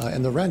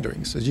and the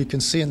renderings. As you can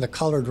see in the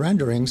colored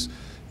renderings,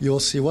 you'll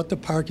see what the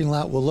parking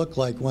lot will look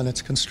like when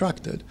it's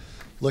constructed,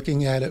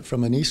 looking at it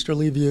from an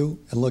easterly view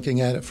and looking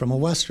at it from a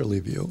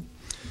westerly view.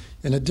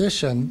 In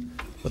addition,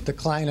 what the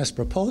client has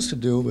proposed to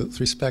do with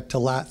respect to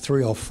Lot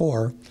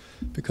 304,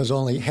 because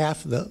only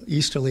the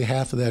easterly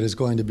half of that is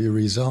going to be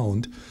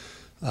rezoned,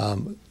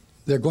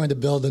 they're going to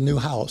build a new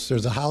house.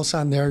 There's a house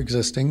on there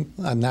existing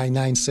on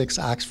 996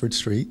 Oxford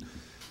Street.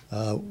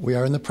 We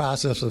are in the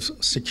process of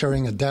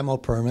securing a demo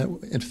permit.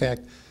 In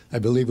fact, I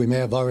believe we may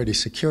have already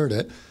secured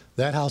it.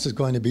 That house is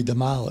going to be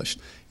demolished.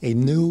 A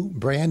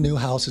brand new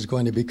house is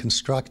going to be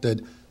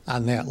constructed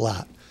on that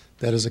lot.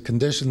 That is a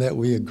condition that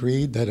we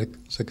agreed, that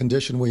it's a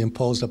condition we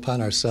imposed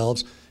upon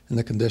ourselves in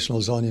the conditional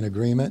zoning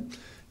agreement,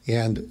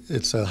 and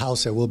it's a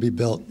house that will be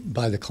built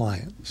by the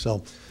client.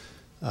 So,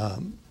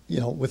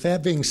 with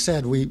that being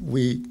said,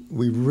 we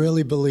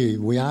really believe,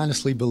 we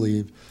honestly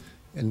believe,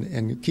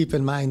 and keep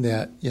in mind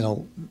that,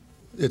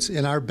 it's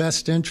in our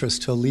best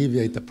interest to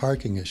alleviate the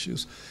parking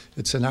issues.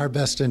 It's in our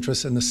best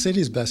interest and the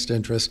city's best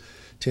interest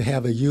to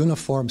have a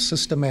uniform,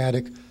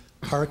 systematic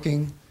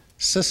parking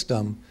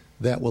system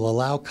that will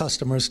allow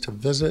customers to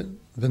visit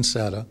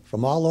Vincetta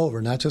from all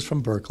over, not just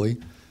from Berkley,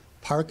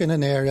 park in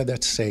an area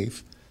that's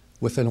safe,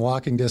 within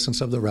walking distance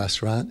of the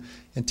restaurant,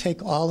 and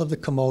take all of the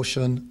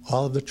commotion,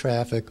 all of the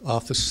traffic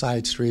off the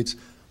side streets,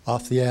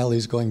 off the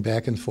alleys going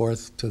back and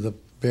forth to the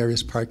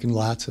various parking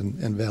lots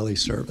and valet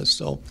service.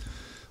 So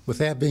with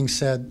that being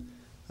said,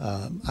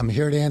 I'm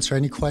here to answer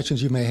any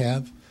questions you may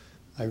have.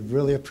 I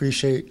really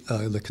appreciate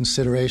the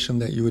consideration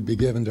that you would be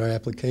given to our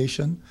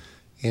application,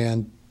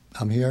 and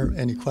I'm here.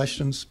 Any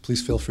questions,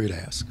 please feel free to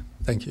ask.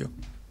 Thank you.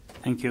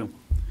 Thank you.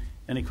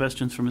 Any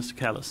questions for Mr.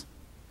 Callis?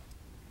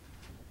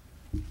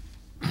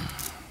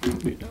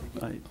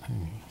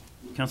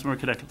 Councilmember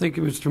Kadek. Thank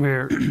you, Mr.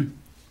 Mayor.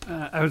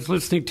 I was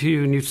listening to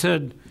you, and you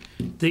said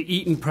the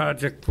Eaton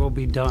project will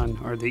be done,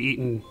 or the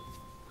Eaton,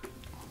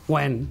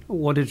 when?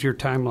 What is your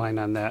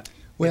timeline on that?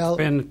 Well, it's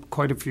been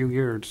quite a few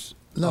years.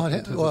 No,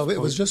 it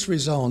was just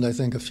rezoned, I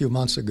think, a few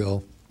months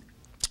ago.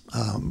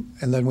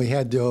 And then we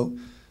had to,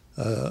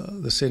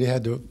 the city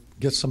had to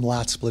get some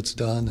lot splits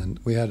done, and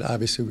we had,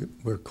 obviously,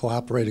 we're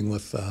cooperating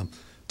with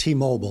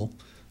T-Mobile,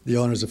 the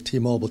owners of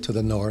T-Mobile to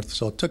the north.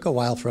 So it took a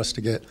while for us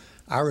to get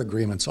our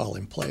agreements all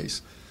in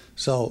place.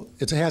 So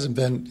it hasn't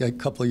been a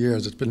couple of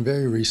years. It's been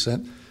very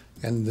recent,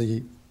 and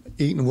the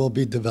Eaton will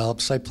be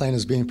developed. Site plan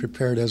is being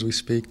prepared as we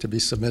speak to be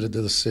submitted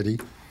to the city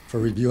for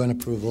review and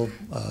approval,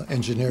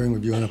 engineering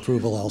review and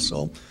approval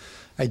also.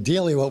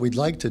 Ideally, what we'd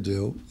like to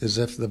do is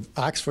if the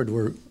Oxford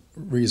were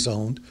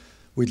rezoned,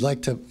 we'd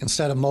like to,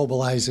 instead of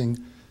mobilizing,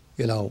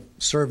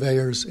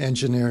 surveyors,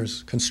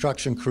 engineers,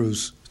 construction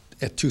crews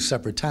at two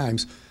separate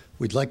times,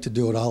 we'd like to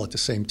do it all at the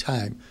same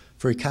time.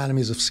 For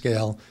economies of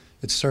scale,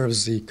 it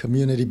serves the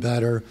community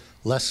better,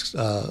 less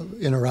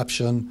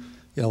interruption,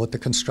 with the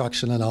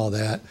construction and all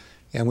that.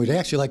 And we'd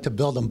actually like to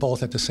build them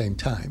both at the same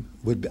time.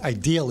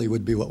 Ideally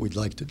would be what we'd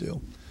like to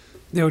do.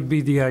 That would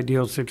be the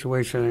ideal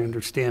situation, I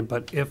understand.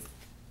 But if,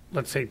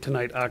 let's say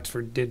tonight,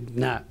 Oxford did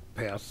not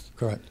pass.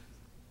 Correct.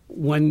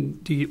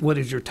 What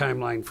is your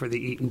timeline for the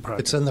Eaton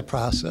project? It's in the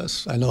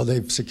process. I know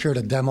they've secured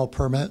a demo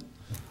permit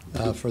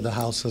for the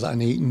houses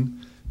on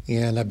Eaton,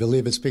 and I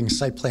believe it's being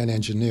site plan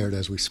engineered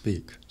as we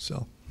speak.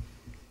 So,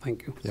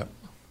 thank you. Yep.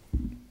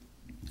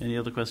 Any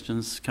other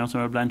questions?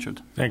 Councilmember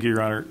Blanchard. Thank you,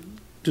 Your Honor.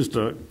 Just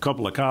a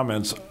couple of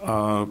comments.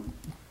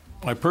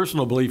 My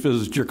personal belief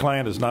is that your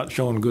client has not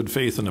shown good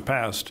faith in the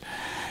past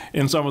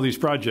in some of these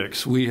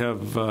projects. We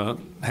have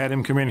had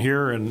him come in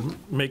here and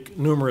make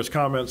numerous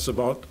comments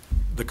about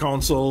the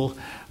council,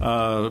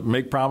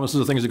 make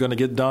promises things are going to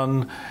get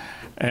done,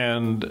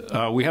 and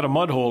we had a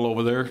mud hole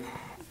over there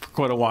for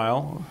quite a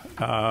while.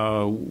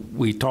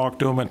 We talked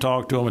to him and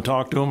talked to him and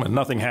talked to him, and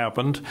nothing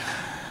happened.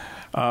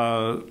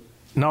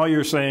 Now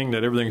you're saying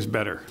that everything's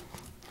better.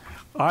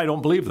 I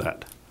don't believe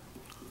that.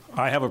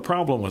 I have a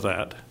problem with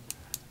that.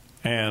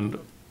 And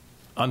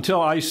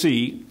until I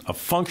see a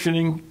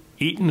functioning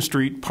Eaton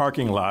Street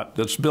parking lot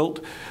that's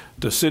built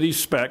to city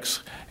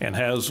specs and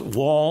has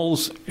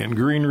walls and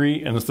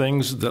greenery and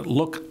things that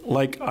look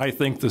like I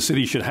think the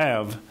city should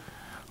have,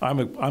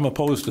 I'm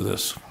opposed to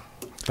this.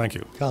 Thank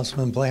you.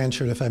 Councilman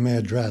Blanchard, if I may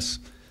address,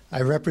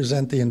 I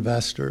represent the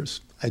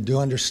investors. I do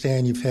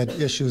understand you've had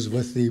issues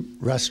with the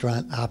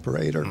restaurant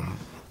operator,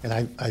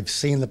 and I've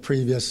seen the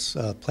previous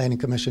Planning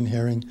Commission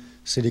hearing,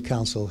 City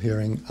Council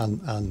hearing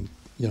on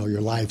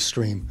your live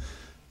stream,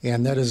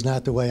 and that is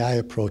not the way I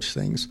approach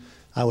things.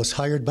 I was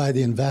hired by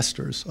the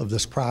investors of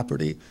this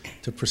property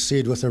to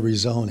proceed with a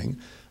rezoning.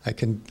 I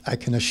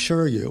can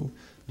assure you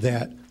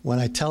that when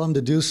I tell them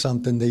to do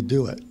something, they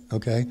do it,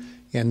 okay?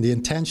 And the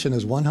intention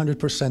is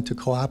 100% to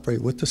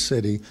cooperate with the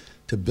city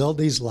to build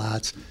these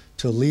lots,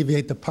 to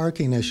alleviate the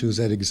parking issues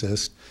that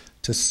exist,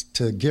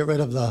 to get rid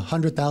of the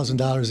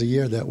 $100,000 a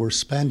year that we're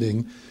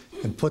spending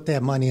and put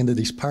that money into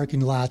these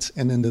parking lots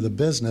and into the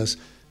business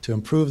to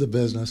improve the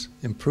business,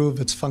 improve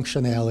its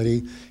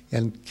functionality,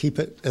 and keep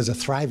it as a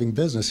thriving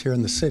business here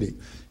in the city.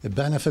 It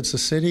benefits the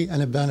city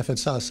and it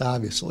benefits us,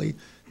 obviously,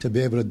 to be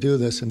able to do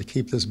this and to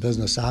keep this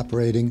business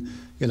operating,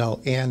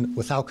 and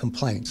without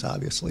complaints,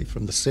 obviously,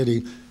 from the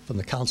city, from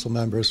the council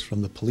members,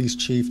 from the police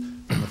chief,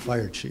 from the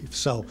fire chief.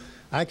 So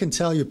I can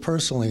tell you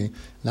personally,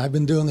 and I've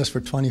been doing this for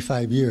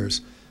 25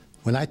 years,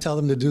 when I tell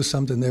them to do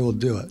something, they will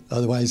do it.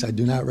 Otherwise, I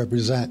do not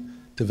represent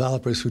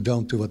developers who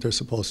don't do what they're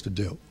supposed to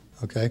do.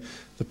 Okay?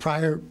 The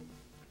prior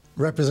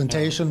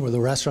representation were the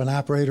restaurant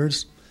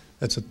operators.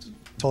 That's a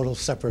total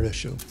separate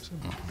issue. So.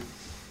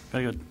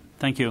 Very good.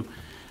 Thank you.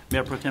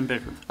 Mayor Pro Tem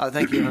Baker.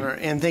 Thank you, Your Honor,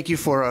 and thank you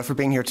for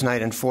being here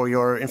tonight and for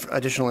your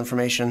additional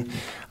information.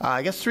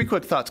 I guess three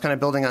quick thoughts, kind of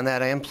building on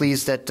that. I am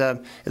pleased that at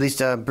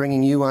least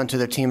bringing you onto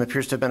their team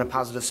appears to have been a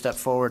positive step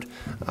forward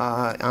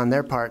on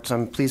their part, so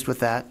I'm pleased with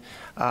that.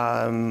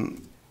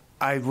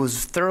 I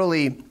was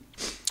thoroughly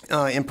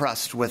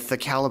impressed with the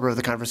caliber of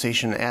the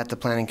conversation at the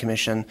Planning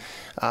Commission.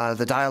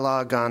 The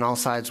dialogue on all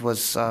sides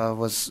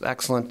was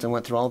excellent and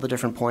went through all the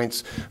different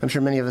points. I'm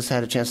sure many of us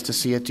had a chance to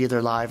see it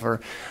either live or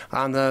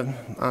on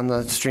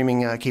the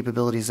streaming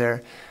capabilities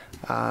there.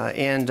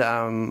 And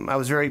I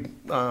was very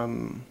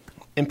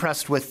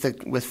impressed with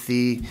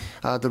the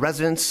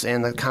residents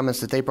and the comments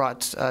that they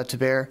brought to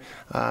bear.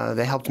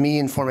 They helped me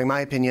in forming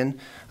my opinion.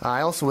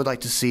 I also would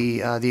like to see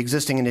the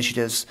existing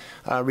initiatives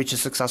reach a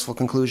successful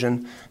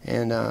conclusion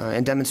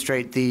and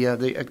demonstrate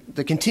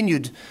the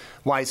continued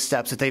wise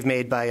steps that they've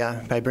made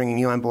by bringing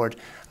you on board.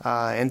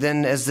 And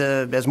then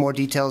as more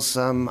details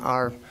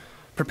are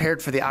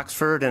prepared for the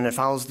Oxford and it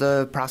follows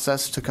the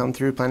process to come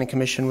through Planning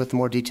Commission with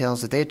more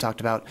details that they had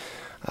talked about,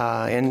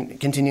 and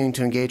continuing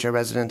to engage our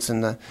residents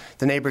and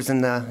the neighbors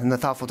in the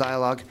thoughtful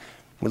dialogue.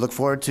 We look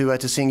forward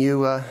to seeing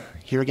you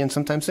here again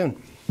sometime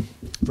soon.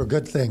 For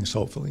good things,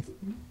 hopefully.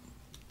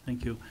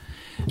 Thank you.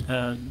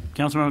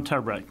 Councilmember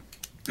Tarbright.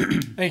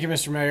 Thank you,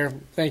 Mr. Mayor.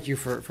 Thank you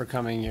for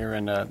coming here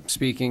and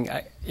speaking.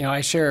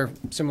 I share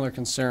similar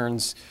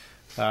concerns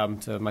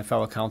to my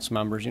fellow council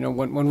members.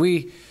 When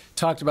we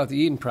talked about the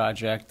Eden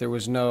project, there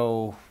was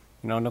no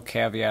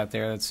caveat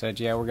there that said,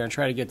 yeah, we're going to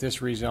try to get this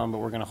rezoned, but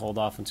we're going to hold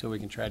off until we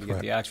can try to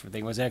get the Oxford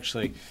thing. It was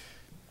actually,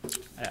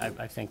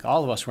 I think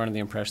all of us were under the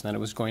impression that it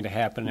was going to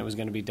happen, it was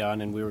going to be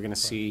done, and we were going to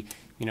see,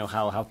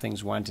 how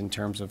things went in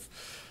terms of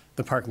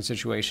the parking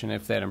situation,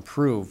 if that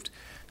improved.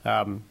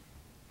 I'm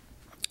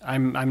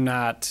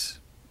not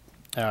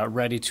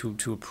ready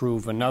to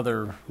approve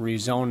another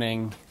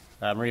rezoning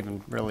or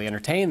even really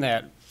entertain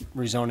that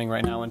rezoning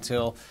right now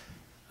until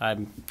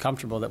I'm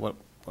comfortable that what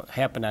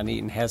happened on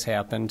Eaton has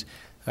happened.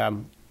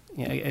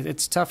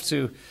 It's tough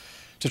to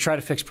try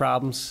to fix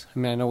problems. I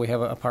mean, I know we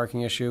have a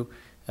parking issue,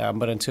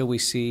 but until we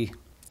see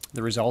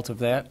the result of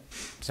that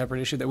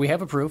separate issue that we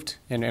have approved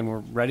and we're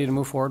ready to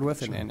move forward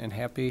with and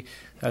happy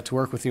to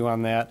work with you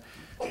on that.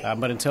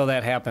 But until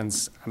that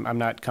happens, I'm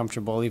not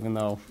comfortable, even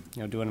though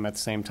doing them at the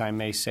same time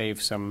may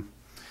save some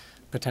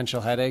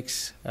potential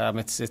headaches.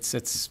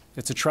 It's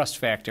a trust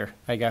factor,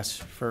 I guess,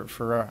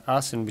 for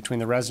us and between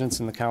the residents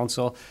and the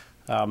council.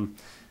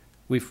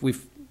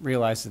 We've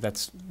realized that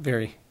that's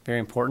very, very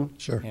important.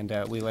 Sure. And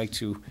we like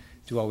to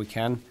do all we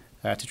can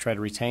to try to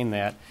retain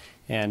that.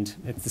 And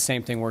the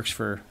same thing works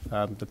for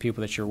the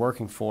people that you're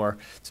working for.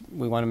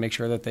 We want to make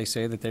sure that they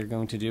say that they're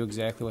going to do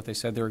exactly what they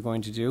said they were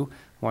going to do.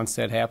 Once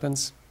that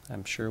happens,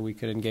 I'm sure we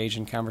could engage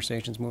in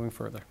conversations moving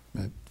further.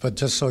 Right. But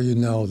just so you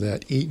know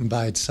that Eaton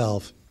by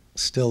itself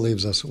still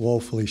leaves us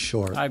woefully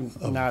short. I'm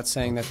not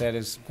saying that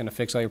is going to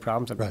fix all your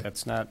problems. Right.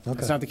 That's not Okay.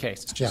 that's not the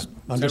case. It's just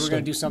Yeah, say we're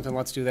going to do something,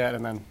 let's do that,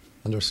 and then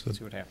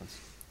see what happens.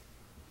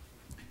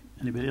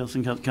 Anybody else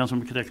in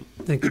Councilmember Kadek?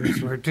 Thank you,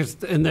 Mr.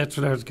 Mayor. And that's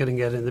what I was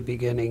getting at in the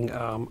beginning.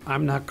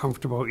 I'm not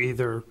comfortable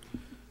either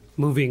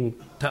moving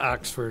to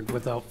Oxford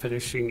without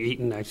finishing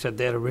Eaton. I said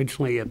that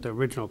originally at the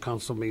original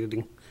council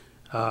meeting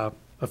a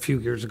few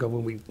years ago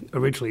when we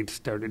originally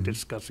started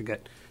discussing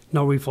it.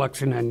 No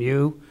reflection on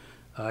you.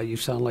 You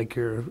sound like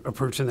you're a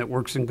person that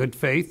works in good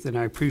faith, and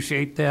I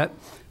appreciate that.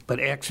 But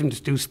actions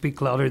do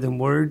speak louder than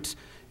words,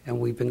 and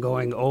we've been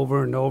going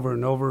over and over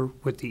and over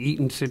with the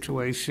Eaton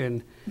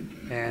situation.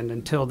 And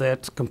until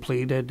that's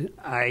completed,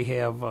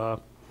 I'm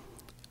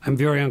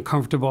very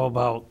uncomfortable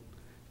about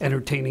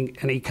entertaining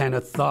any kind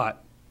of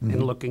thought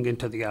in looking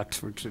into the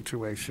Oxford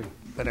situation.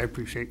 But I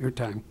appreciate your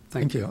time.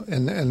 Thank you.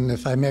 And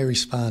if I may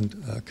respond,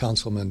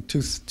 Councilman,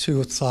 two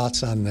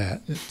thoughts on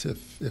that,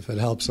 if it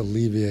helps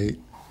alleviate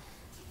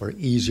or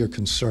ease your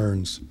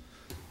concerns.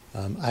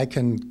 I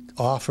can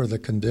offer the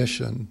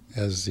condition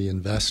as the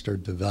investor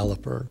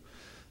developer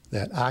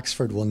that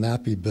Oxford will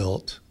not be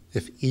built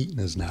if Eaton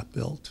is not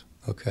built,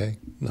 okay?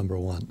 Number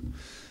one.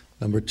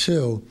 Number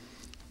two,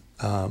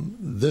 I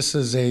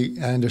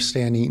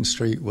understand Eaton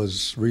Street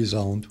was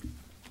rezoned,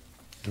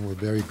 and we're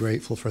very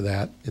grateful for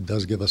that. It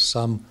does give us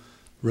some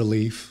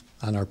relief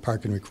on our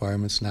parking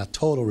requirements, not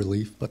total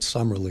relief, but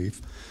some relief.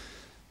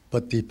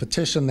 But the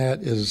petition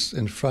that is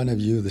in front of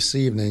you this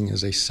evening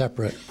is a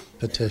separate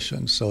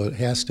petition, so it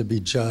has to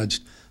be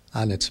judged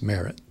on its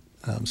merit.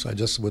 So I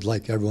just would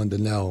like everyone to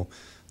know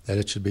that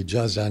it should be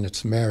judged on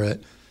its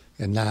merit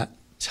and not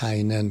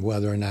tying in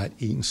whether or not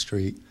Eaton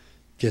Street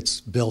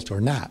gets built or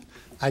not.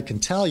 I can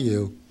tell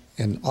you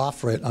and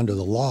offer it under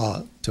the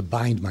law to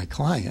bind my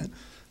client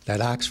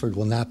that Oxford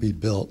will not be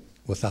built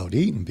without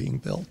Eaton being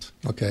built,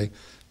 okay,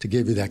 to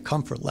give you that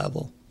comfort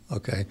level,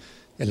 okay?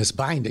 And it's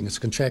binding. It's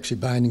contractually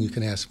binding. You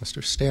can ask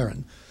Mr.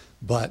 Starren.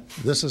 But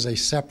this is a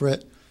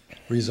separate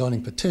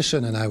rezoning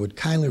petition, and I would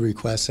kindly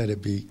request that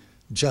it be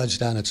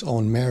judged on its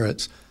own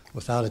merits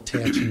without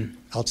attaching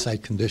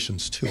outside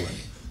conditions to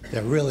it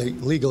that really,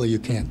 legally, you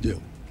can't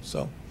do.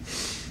 So.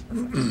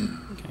 Okay.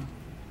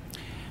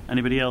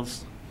 Anybody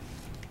else?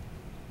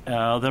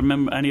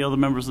 Any other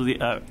members of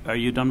the? Are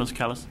you done, Mr.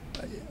 Callis?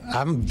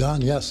 I'm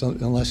done, yes,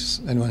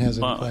 unless anyone has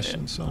any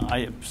questions. So.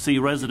 I see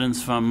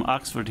residents from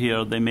Oxford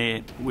here. They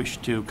may wish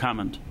to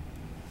comment.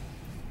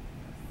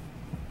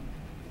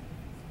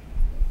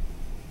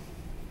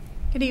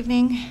 Good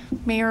evening,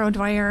 Mayor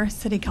O'Dwyer,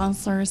 City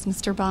Councilors,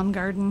 Mr.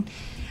 Baumgarten.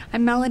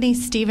 I'm Melanie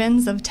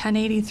Stevens of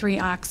 1083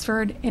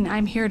 Oxford, and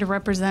I'm here to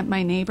represent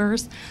my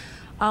neighbors,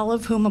 all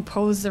of whom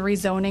oppose the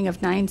rezoning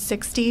of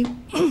 960,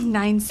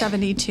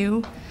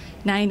 972,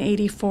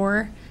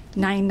 984,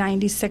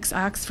 996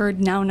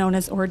 Oxford, now known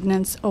as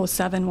Ordinance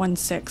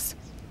 0716.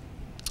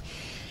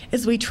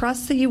 As we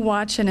trust that you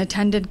watched and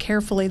attended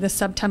carefully the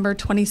September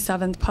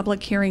 27th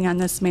public hearing on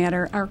this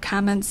matter, our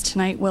comments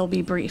tonight will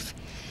be brief.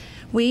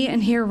 We,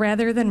 and here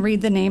rather than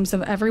read the names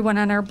of everyone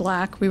on our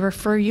block, we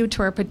refer you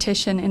to our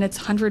petition and its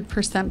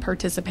 100%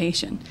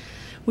 participation.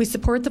 We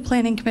support the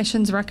Planning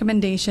Commission's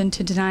recommendation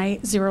to deny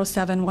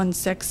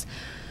 0716,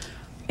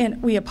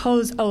 and we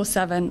oppose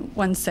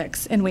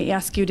 0716, and we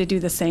ask you to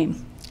do the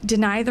same.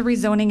 Deny the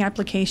rezoning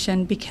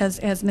application because,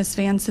 as Ms.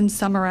 Vanson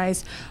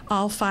summarized,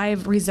 all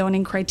 5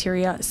 rezoning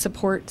criteria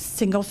support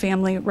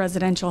single-family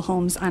residential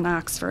homes on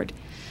Oxford.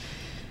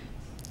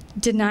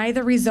 Deny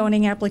the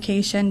rezoning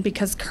application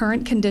because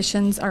current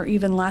conditions are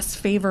even less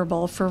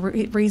favorable for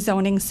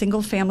rezoning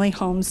single-family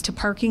homes to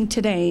parking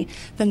today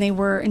than they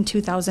were in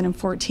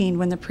 2014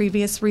 when the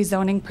previous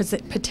rezoning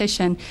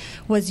petition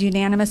was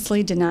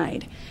unanimously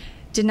denied.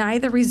 Deny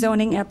the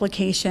rezoning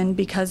application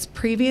because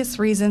previous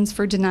reasons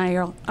for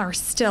denial are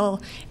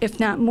still, if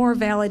not more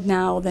valid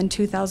now than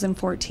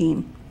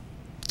 2014.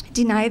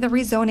 Deny the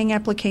rezoning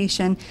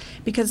application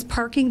because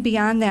parking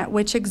beyond that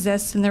which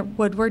exists in the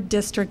Woodward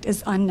District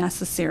is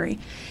unnecessary.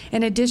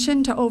 In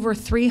addition to over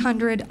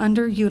 300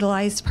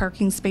 underutilized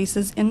parking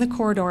spaces in the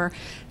corridor,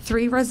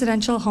 3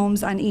 residential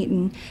homes on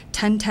Eaton,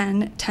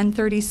 1010,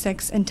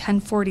 1036, and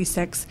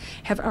 1046,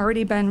 have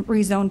already been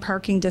rezoned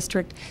parking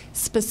district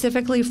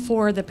specifically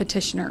for the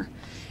petitioner.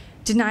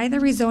 Deny the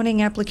rezoning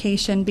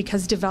application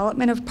because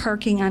development of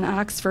parking on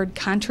Oxford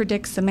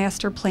contradicts the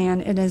master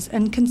plan and is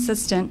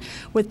inconsistent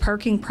with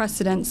parking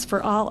precedents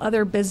for all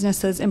other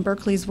businesses in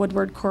Berkeley's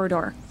Woodward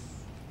corridor.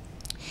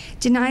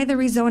 Deny the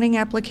rezoning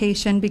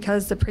application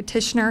because the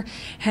petitioner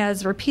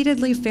has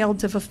repeatedly failed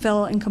to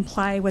fulfill and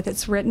comply with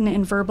its written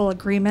and verbal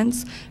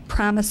agreements,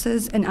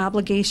 promises, and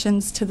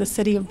obligations to the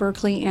City of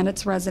Berkeley and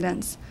its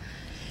residents.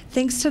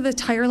 Thanks to the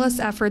tireless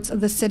efforts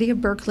of the City of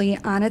Berkeley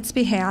on its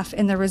behalf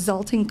and the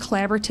resulting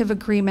collaborative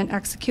agreement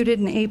executed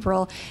in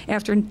April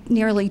after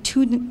nearly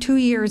two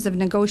years of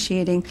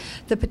negotiating,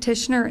 the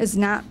petitioner is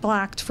not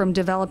blocked from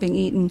developing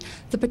Eaton.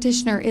 The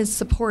petitioner is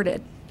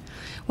supported.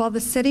 While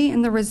the city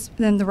and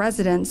the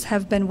residents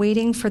have been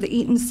waiting for the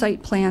Eaton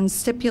site plans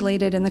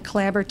stipulated in the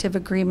collaborative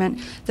agreement,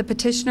 the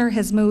petitioner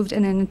has moved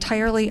in an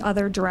entirely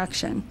other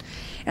direction.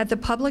 At the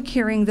public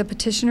hearing, the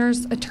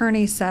petitioner's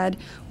attorney said,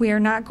 "We are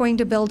not going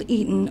to build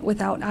Eaton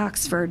without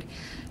Oxford."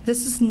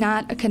 This is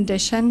not a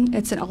condition,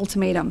 it's an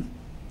ultimatum.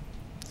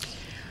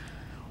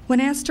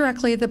 When asked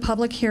directly at the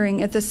public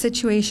hearing if the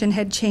situation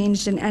had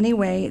changed in any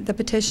way, the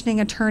petitioning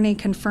attorney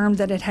confirmed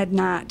that it had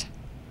not.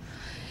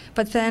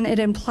 But then it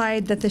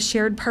implied that the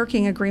shared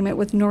parking agreement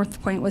with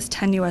North Point was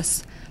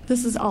tenuous.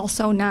 This is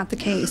also not the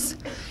case.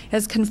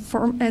 As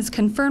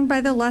confirmed by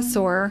the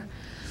lessor,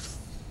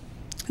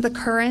 the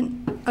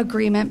current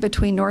agreement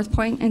between North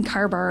Point and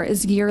Carbar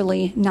is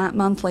yearly, not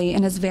monthly,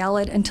 and is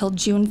valid until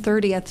June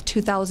 30th,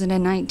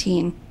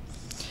 2019.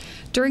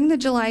 During the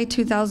July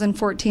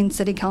 2014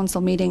 City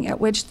Council meeting, at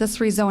which this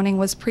rezoning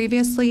was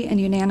previously and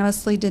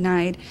unanimously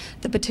denied,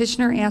 the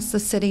petitioner asked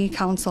the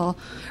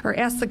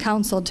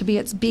council to be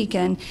its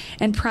beacon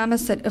and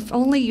promised that if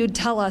only you'd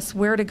tell us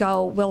where to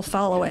go, we'll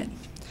follow it.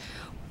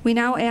 We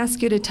now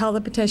ask you to tell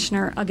the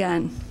petitioner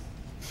again.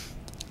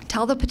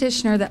 Tell the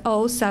petitioner that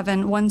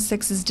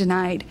 0716 is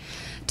denied.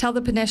 Tell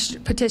the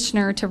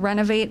petitioner to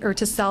renovate or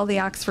to sell the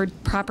Oxford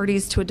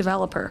properties to a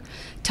developer.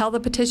 Tell the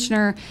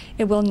petitioner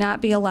it will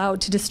not be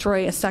allowed to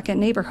destroy a second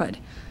neighborhood.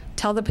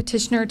 Tell the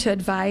petitioner to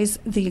advise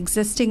the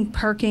existing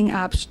parking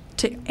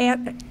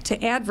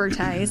to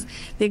advertise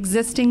the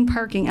existing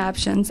parking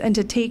options and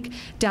to take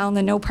down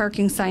the no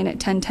parking sign at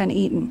 1010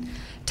 Eaton.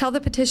 Tell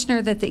the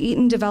petitioner that the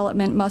Eaton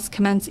development must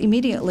commence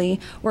immediately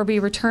or be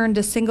returned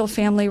to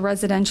single-family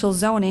residential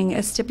zoning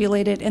as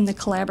stipulated in the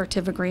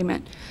collaborative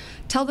agreement.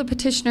 Tell the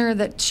petitioner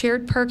that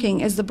shared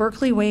parking is the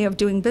Berkeley way of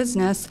doing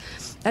business,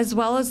 as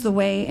well as the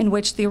way in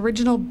which the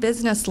original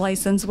business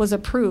license was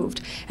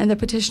approved and the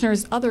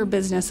petitioner's other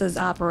businesses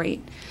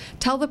operate.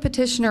 Tell the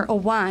petitioner a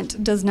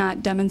want does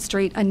not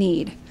demonstrate a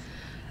need,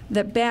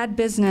 that bad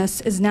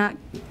business is not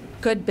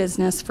good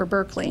business for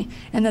Berkeley,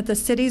 and that the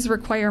city's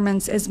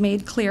requirements is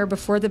made clear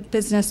before the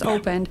business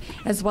opened,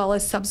 as well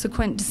as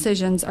subsequent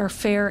decisions are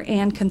fair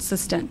and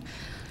consistent.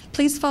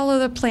 Please follow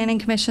the Planning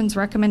Commission's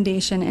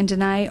recommendation and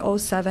deny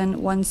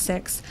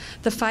 0716.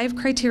 The 5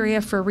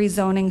 criteria for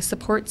rezoning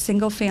support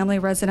single-family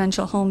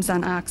residential homes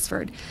on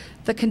Oxford.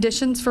 The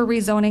conditions for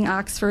rezoning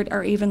Oxford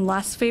are even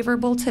less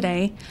favorable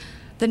today.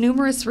 The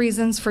numerous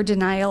reasons for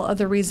denial of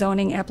the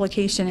rezoning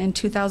application in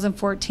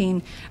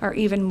 2014 are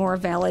even more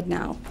valid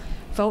now.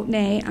 Vote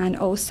nay on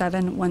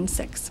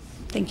 0716.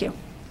 Thank you.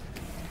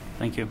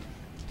 Thank you.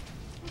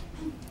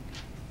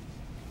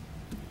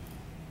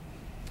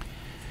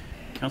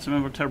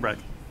 Councilmember Turbrack.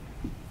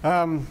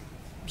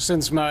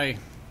 Since my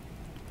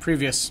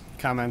previous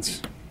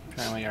comments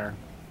apparently are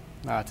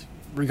not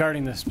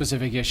regarding the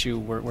specific issue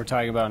we're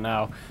talking about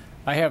now,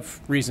 I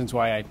have reasons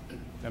why I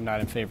am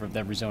not in favor of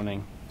that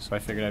rezoning, so I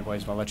figured I'd might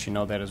as well let you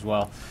know that as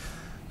well.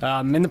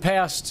 In the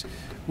past,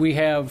 we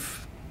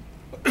have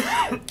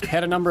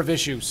had a number of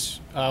issues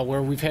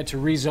where we've had to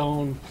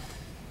rezone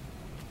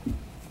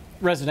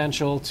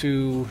residential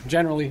to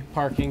generally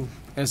parking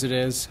as it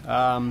is,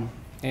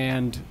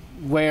 and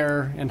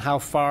where and how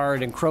far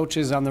it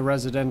encroaches on the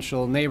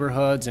residential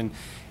neighborhoods and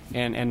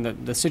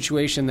the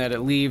situation that it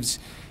leaves,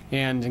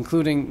 and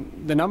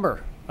including the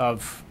number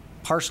of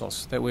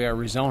parcels that we are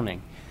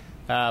rezoning.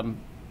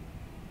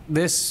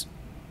 This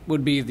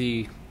would be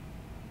the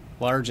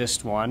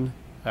largest one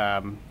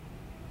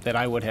that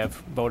I would have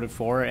voted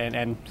for,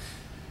 and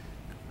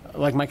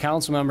like my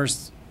council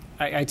members,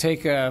 I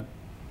take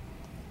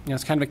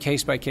it's kind of a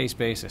case-by-case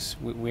basis.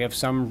 We have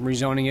some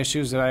rezoning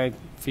issues that I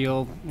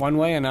feel one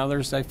way, and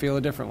others I feel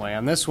a different way.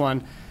 On this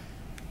one,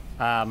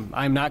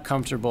 I'm not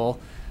comfortable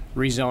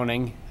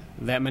rezoning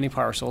that many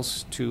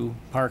parcels to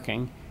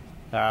parking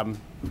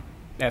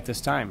at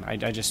this time. I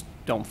just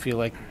don't feel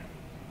like,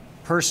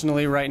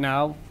 personally right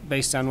now,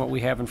 based on what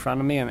we have in front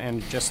of me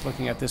and just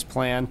looking at this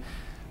plan,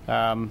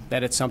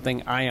 that it's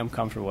something I am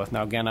comfortable with.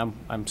 Now, again,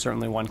 I'm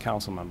certainly one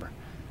council member,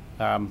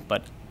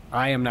 but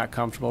I am not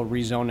comfortable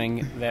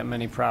rezoning that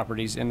many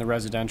properties in the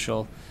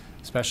residential,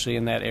 especially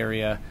in that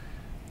area,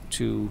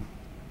 to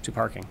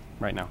parking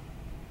right now.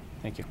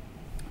 Thank you.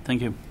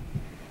 Thank you.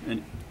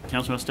 And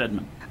Councilor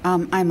Stedman.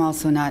 I'm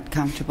also not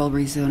comfortable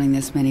rezoning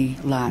this many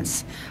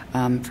lots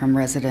from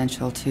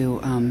residential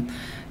to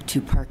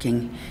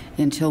parking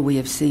until we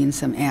have seen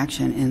some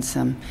action and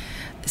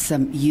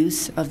some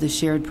use of the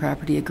shared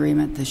property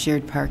agreement, the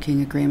shared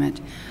parking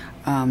agreement.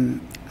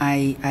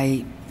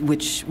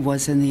 Which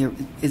was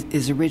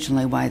is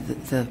originally why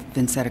the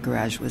Vincetta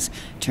Garage was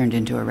turned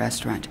into a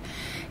restaurant,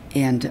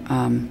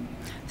 and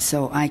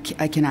so I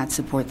cannot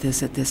support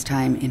this at this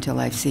time until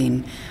I've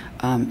seen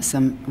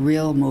some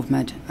real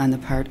movement on the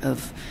part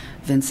of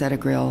Vincetta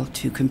Grill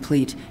to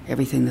complete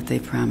everything that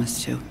they've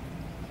promised to.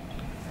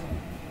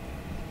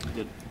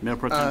 Mayor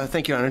Pro Tem.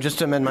 Thank you, Honor. Just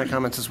to amend my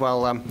comments as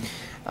well.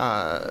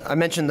 I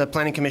mentioned the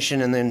Planning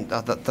Commission and then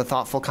the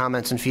thoughtful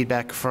comments and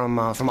feedback from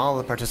all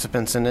of the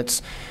participants, and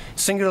it's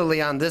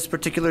singularly on this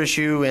particular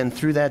issue and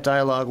through that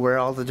dialogue where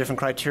all the different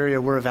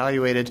criteria were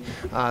evaluated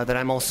that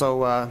I'm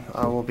also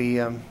will be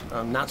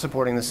not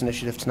supporting this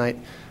initiative tonight.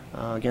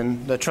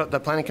 Again, the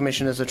Planning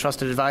Commission is a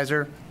trusted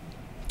advisor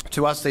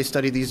to us. They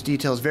study these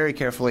details very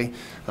carefully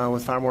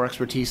with far more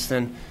expertise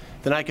than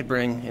I could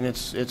bring, and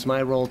it's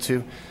my role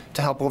to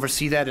help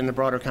oversee that in the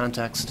broader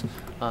context.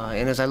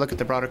 And as I look at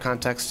the broader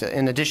context,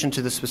 in addition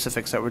to the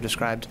specifics that were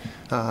described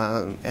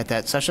at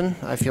that session,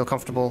 I feel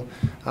comfortable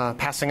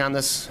passing on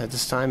this at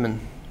this time, and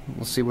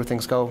we'll see where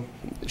things go,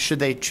 should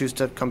they choose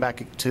to come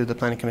back to the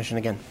Planning Commission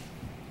again.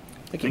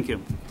 Thank you.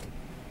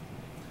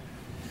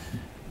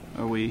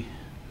 Thank you.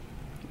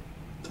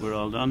 We're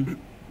all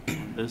done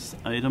on this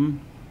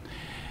item.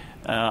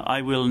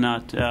 I will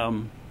not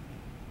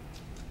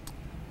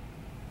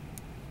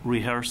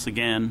rehearse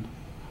again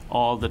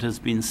all that has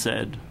been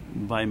said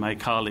by my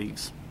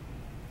colleagues.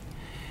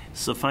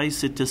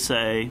 Suffice it to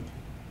say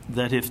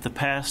that if the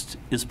past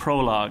is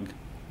prologue,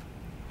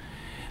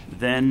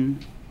 then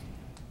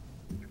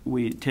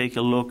we take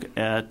a look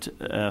at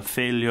a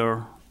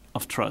failure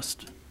of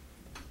trust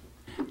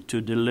to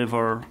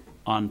deliver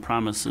on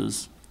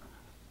promises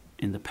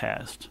in the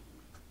past.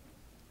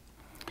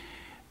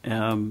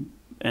 And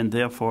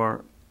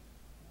therefore,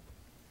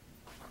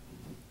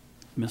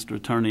 Mr.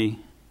 Attorney,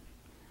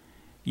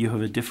 you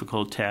have a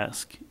difficult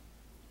task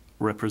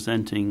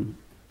representing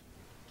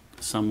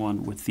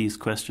someone with these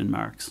question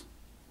marks.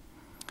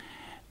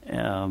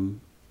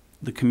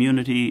 The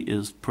community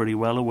is pretty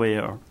well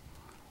aware,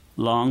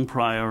 long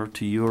prior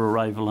to your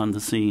arrival on the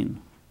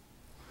scene,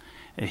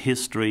 a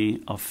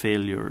history of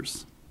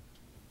failures.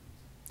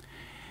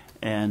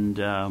 And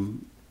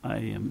I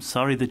am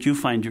sorry that you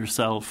find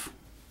yourself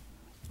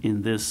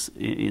in this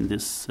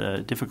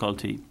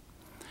difficulty,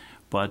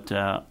 but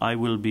I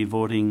will be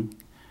voting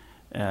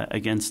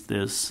against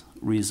this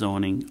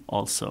rezoning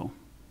also.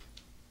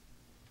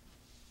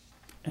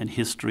 And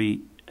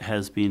history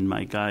has been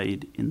my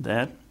guide in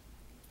that.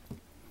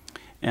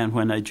 And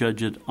when I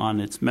judge it on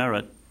its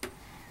merit,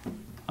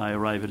 I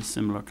arrive at a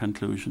similar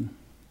conclusion.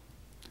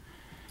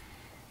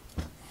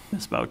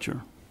 Ms.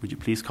 Boucher, would you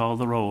please call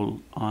the roll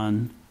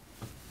on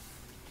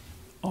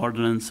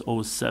Ordinance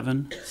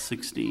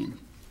 0716?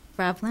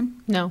 Ravlin?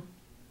 No.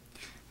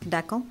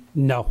 Deckel?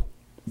 No.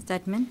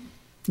 Stedman?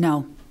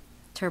 No.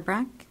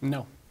 Turbrack?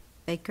 No.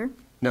 Baker?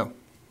 No.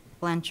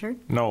 Blanchard?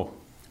 No.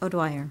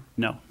 O'Dwyer?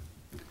 No.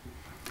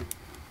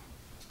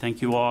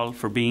 Thank you all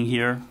for being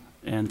here,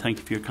 and thank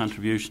you for your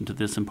contribution to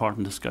this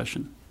important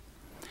discussion.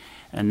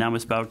 And now,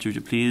 Ms. Boucher, would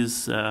you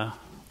please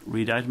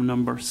read item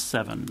number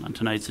 7 on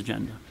tonight's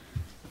agenda?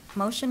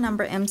 Motion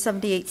number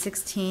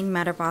M7816,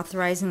 matter of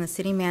authorizing the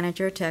city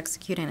manager to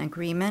execute an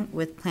agreement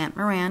with Plant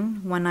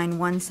Moran,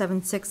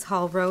 19176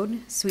 Hall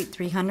Road, Suite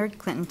 300,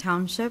 Clinton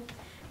Township,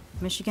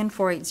 Michigan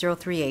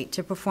 48038,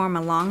 to perform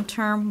a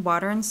long-term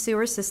water and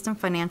sewer system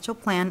financial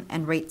plan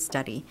and rate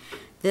study.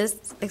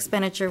 This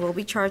expenditure will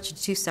be charged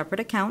to two separate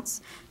accounts,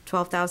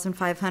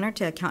 $12,500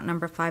 to account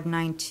number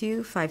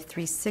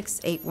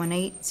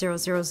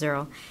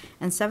 592-536-818-000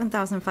 and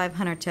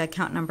 $7,500 to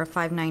account number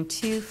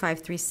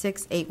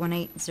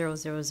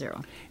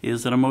 592-536-818-000.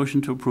 Is there a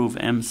motion to approve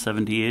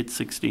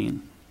M7816?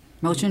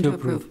 Motion to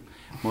approve.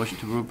 Motion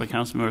to approve by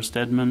Councilmember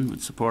Stedman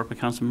with support by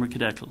Councilmember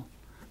Cadeckel.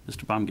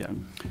 Mr.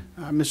 Baumgarten.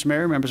 Mr.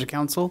 Mayor, members of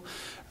council,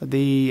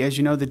 as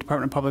you know, the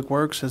Department of Public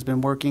Works has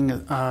been working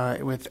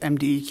with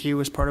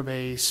MDEQ as part of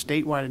a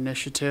statewide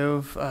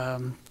initiative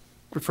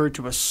referred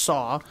to as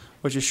SAW,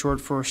 which is short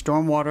for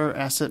Stormwater,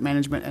 Asset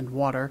Management, and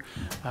Water.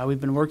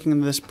 We've been working in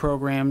this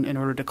program in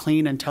order to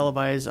clean and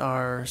televise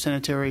our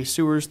sanitary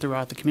sewers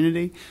throughout the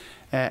community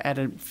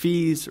at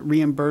fees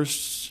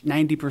reimbursed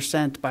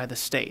 90% by the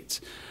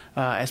states.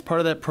 As part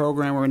of that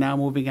program, we're now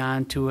moving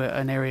on to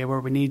an area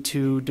where we need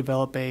to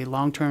develop a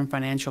long-term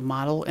financial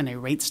model and a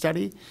rate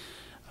study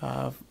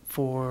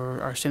for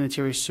our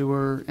sanitary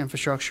sewer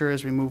infrastructure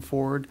as we move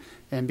forward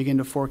and begin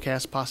to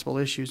forecast possible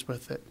issues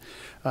with it.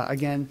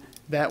 Again,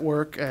 that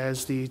work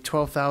as the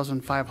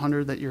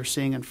 $12,500 that you're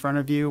seeing in front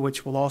of you,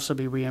 which will also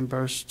be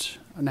reimbursed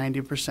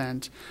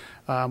 90%.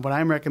 What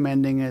I'm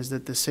recommending is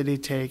that the city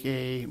take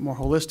a more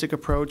holistic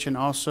approach and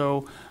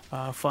also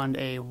fund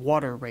a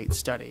water rate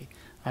study.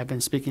 I've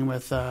been speaking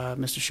with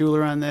Mr.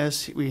 Schuler on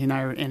this. We and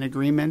I are in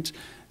agreement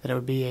that it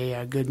would be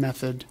a good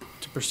method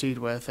to proceed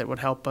with. It would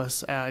help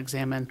us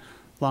examine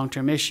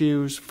long-term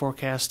issues,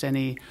 forecast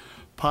any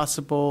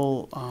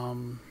possible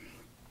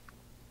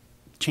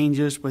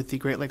changes with the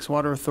Great Lakes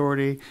Water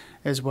Authority,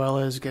 as well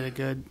as get a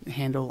good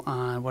handle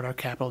on what our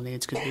capital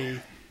needs could be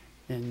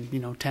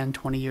in 10,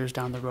 20 years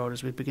down the road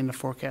as we begin to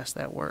forecast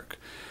that work.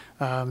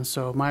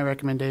 So my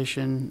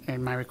recommendation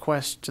and my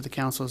request to the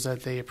council is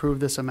that they approve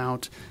this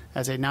amount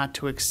as a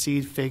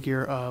not-to-exceed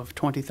figure of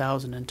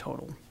 $20,000 in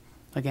total,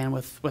 again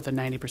with a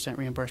 90%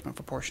 reimbursement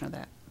for portion of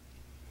that.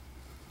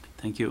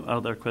 Thank you. Are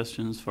there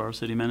questions for our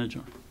city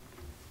manager?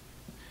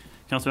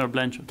 Councilor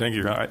Blanchard. Thank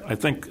you. I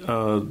think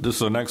this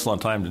is an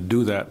excellent time to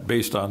do that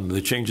based on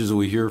the changes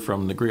we hear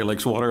from the Great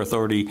Lakes Water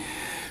Authority,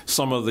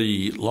 some of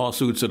the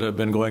lawsuits that have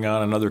been going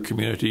on in other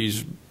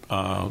communities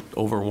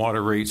over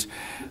water rates.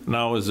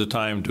 Now is the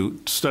time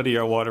to study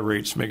our water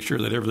rates, make sure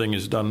that everything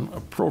is done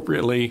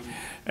appropriately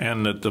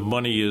and that the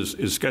money is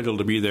scheduled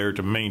to be there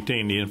to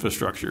maintain the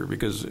infrastructure.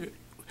 Because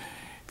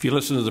if you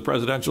listen to the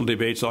presidential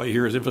debates, all you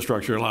hear is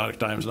infrastructure a lot of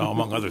times now,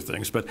 among other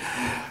things. But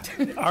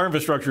our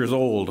infrastructure is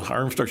old.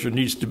 Our infrastructure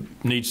needs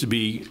to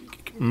be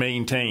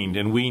maintained,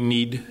 and we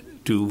need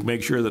to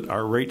make sure that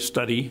our rate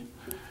study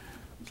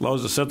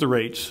allows us to set the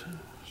rates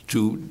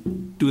to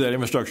do that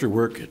infrastructure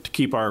work to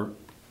keep our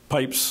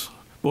pipes,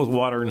 both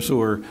water and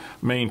sewer,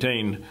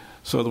 maintained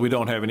so that we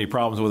don't have any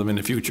problems with them in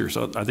the future.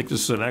 So I think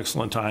this is an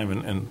excellent time,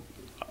 and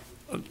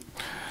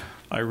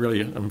I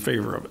really am in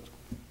favor of it.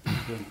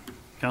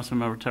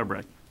 Councilmember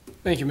Terbrecht.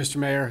 Thank you, Mr.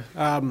 Mayor.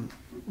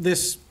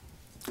 This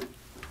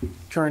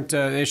current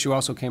issue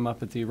also came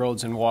up at the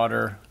Roads and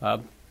Water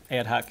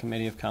ad hoc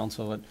committee of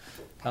council that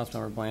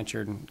Councilmember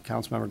Blanchard and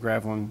Councilmember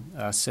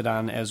Gravelin sit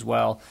on as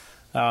well.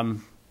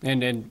 From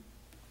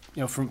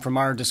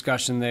our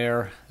discussion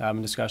there,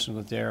 discussion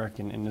with Derek,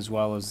 and as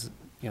well as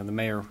the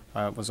mayor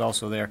was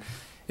also there.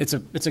 It's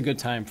a good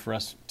time for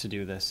us to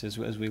do this as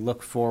we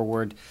look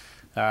forward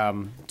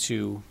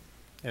to,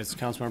 as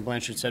Councilmember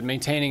Blanchard said,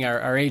 maintaining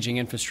our aging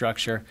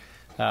infrastructure.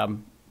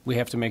 We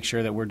have to make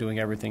sure that we're doing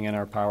everything in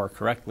our power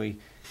correctly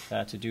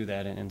to do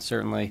that, and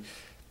certainly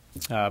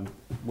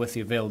with the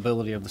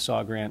availability of the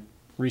SAW grant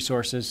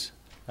resources,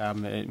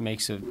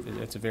 it's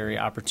a very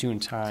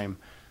opportune time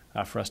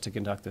for us to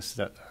conduct this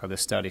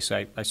study.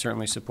 So I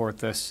certainly support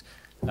this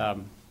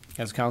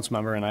as a council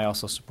member, and I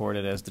also support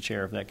it as the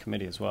chair of that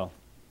committee as well.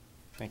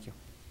 Thank you.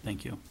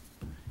 Thank you.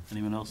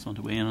 Anyone else want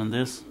to weigh in on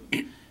this?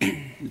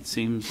 It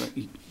seems like...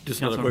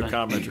 Just another quick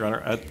comment, Your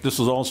Honor. This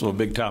was also a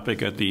big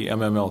topic at the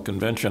MML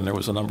convention. There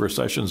was a number of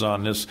sessions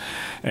on this,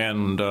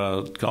 and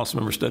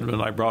Councilmember Stedman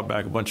and I brought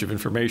back a bunch of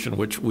information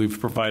which we've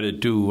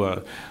provided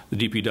to the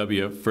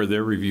DPW for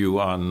their review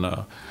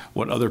on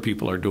what other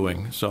people are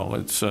doing. So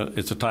it's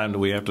a time that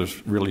we have to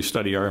really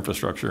study our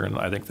infrastructure, and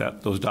I think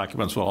that those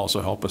documents will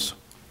also help us.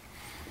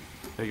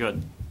 Very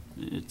good.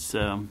 It's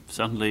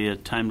certainly a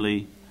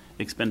timely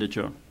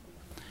expenditure.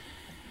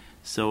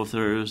 So if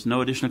there's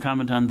no additional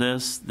comment on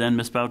this, then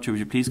Ms. Boucher, would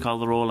you please call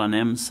the roll on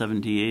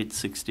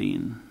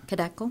M7816?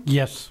 Cadeckel?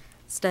 Yes.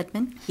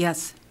 Stedman?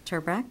 Yes.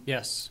 Turbrack?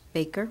 Yes.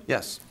 Baker?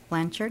 Yes.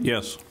 Blanchard?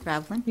 Yes.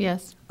 Gravelin?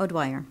 Yes.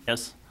 O'Dwyer?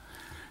 Yes.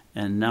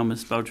 And now,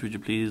 Ms. Boucher, would you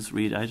please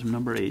read item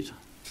number 8?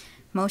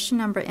 Motion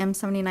number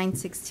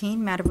M7916,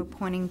 matter of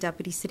appointing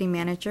Deputy City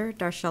Manager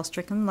Darshell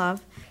Strickland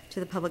Love to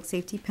the Public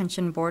Safety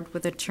Pension Board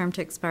with a term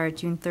to expire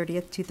June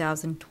 30th,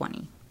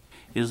 2020.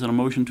 Is there a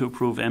motion to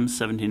approve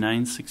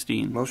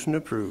M7916? Motion to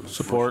approve.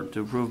 Support.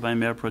 To approve by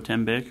Mayor Pro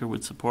Tem Baker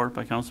with support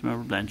by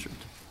Councilmember Blanchard.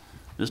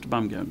 Mr.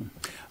 Baumgarten.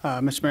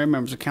 Mr. Mayor,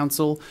 members of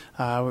council,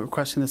 we're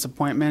requesting this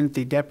appointment.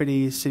 The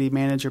deputy city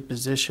manager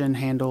position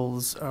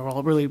handles,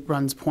 really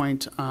runs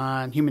point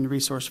on human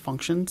resource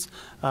functions.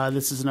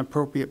 This is an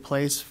appropriate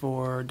place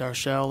for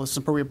Darshell. This is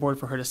an appropriate board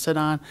for her to sit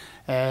on,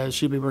 as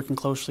she'll be working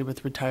closely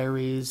with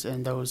retirees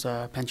and those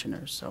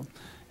pensioners. So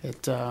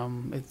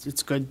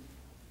it's good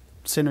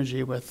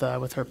synergy with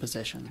her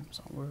position.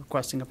 So we're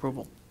requesting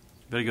approval.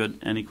 Very good.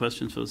 Any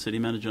questions for the city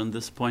manager on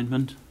this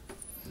appointment?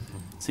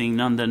 Seeing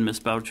none, then Ms.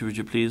 Boucher, would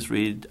you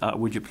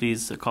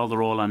please call the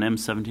roll on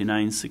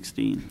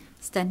M7916?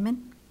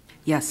 Stedman?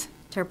 Yes.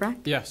 Turbrack?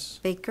 Yes.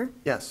 Baker?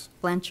 Yes.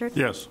 Blanchard?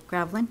 Yes.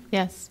 Gravlin?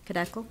 Yes.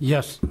 Kadeco?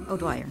 Yes.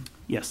 O'Dwyer?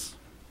 Yes.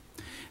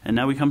 And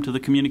now we come to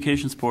the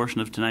communications portion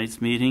of tonight's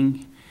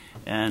meeting,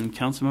 and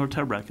Councilmember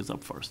Turbrack is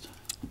up first.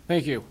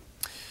 Thank you.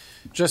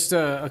 Just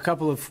a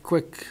couple of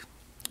quick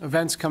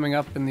events coming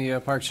up in the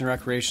Parks and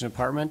Recreation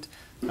Department.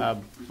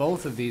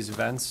 Both of these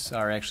events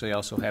are actually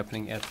also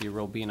happening at the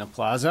Robina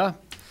Plaza.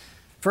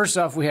 First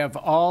off, we have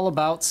All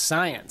About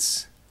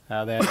Science.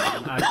 That's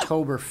on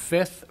October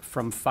 5th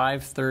from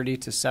 5:30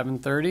 to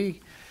 7:30.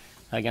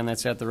 Again,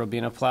 that's at the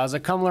Robina Plaza.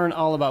 Come learn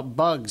all about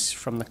bugs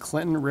from the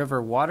Clinton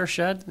River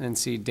watershed and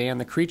see Dan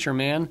the Creature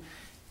Man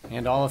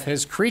and all of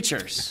his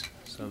creatures.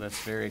 So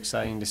that's very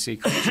exciting to see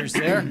creatures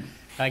there.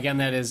 Again,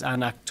 that is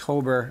on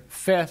October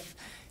 5th.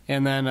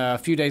 And then a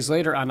few days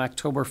later, on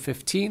October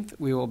 15th,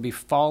 we will be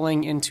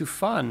falling into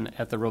fun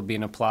at the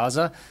Robina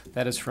Plaza.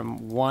 That is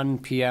from 1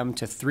 p.m.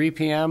 to 3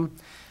 p.m.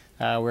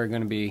 We're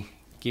going to be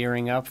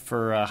gearing up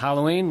for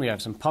Halloween. We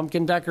have some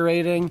pumpkin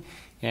decorating,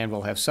 and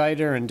we'll have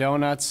cider and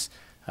donuts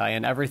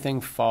and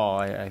everything fall.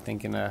 I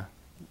think in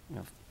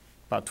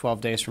about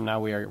 12 days from now,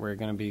 we're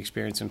going to be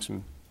experiencing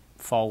some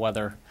fall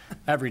weather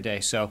every day.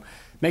 So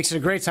makes it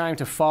a great time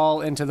to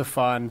fall into the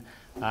fun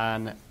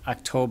on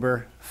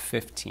October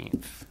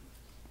 15th.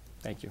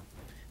 Thank you.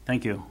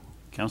 Thank you.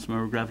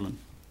 Councilmember Gravlin.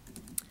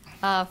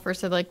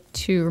 First, I'd like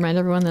to remind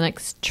everyone the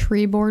next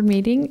tree board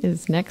meeting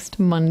is next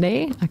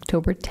Monday,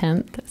 October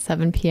 10th,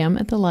 7 p.m.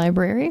 at the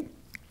library.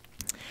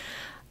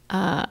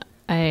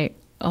 I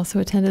also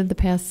attended the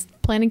past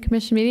Planning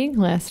Commission meeting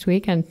last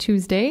week on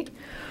Tuesday,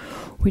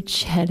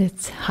 which had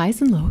its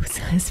highs and lows,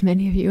 as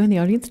many of you in the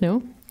audience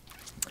know.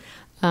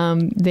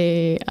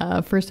 They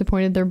first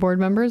appointed their board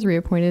members,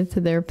 reappointed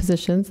to their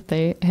positions that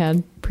they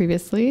had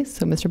previously.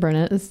 So Mr.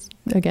 Barnett is,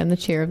 again, the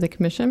chair of the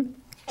commission.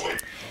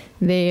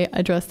 They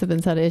addressed the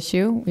Vincetta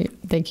issue.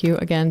 Thank you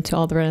again to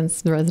all the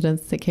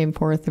residents that came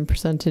forth and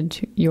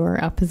presented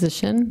your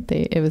opposition.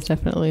 It was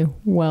definitely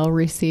well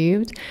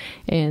received,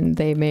 and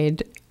they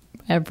made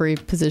every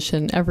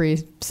position,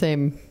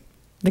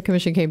 the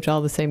commission came to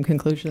all the same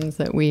conclusions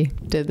that we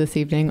did this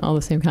evening. All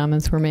the same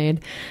comments were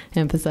made,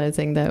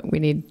 emphasizing that we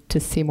need to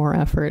see more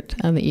effort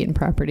on the Eaton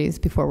properties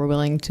before we're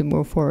willing to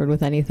move forward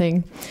with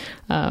anything.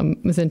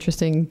 It was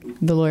interesting,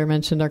 the lawyer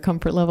mentioned our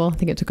comfort level. I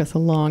think it took us a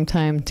long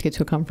time to get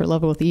to a comfort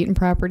level with the Eaton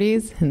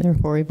properties, and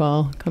therefore we've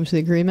all come to the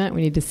agreement.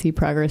 We need to see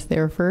progress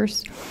there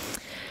first.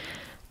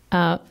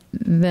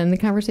 Then the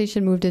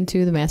conversation moved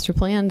into the master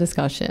plan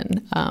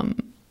discussion.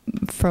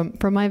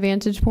 From my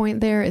vantage point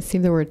there, it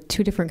seemed there were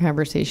two different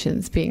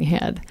conversations being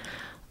had.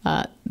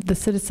 The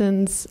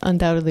citizens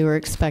undoubtedly were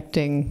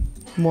expecting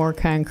more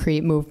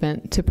concrete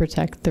movement to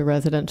protect the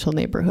residential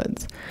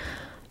neighborhoods.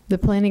 The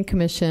Planning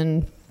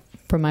Commission,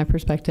 from my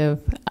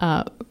perspective,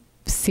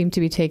 seemed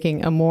to be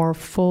taking a more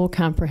full,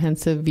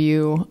 comprehensive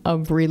view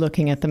of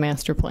relooking at the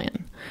master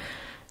plan.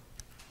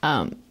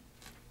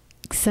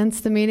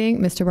 Since the meeting,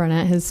 Mr.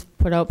 Barnett has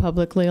put out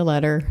publicly a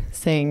letter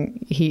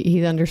saying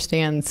he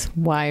understands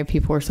why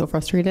people are so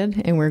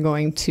frustrated, and we're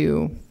going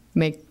to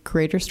make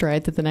greater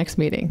strides at the next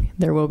meeting.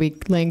 There will be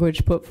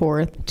language put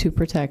forth to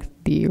protect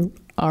the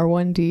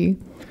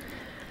R1D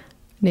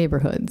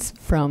neighborhoods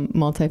from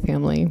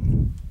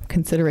multifamily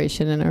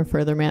consideration in our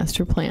further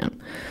master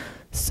plan.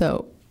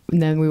 So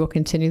then we will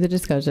continue the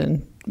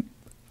discussion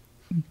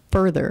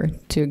further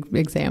to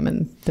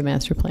examine the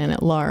master plan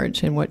at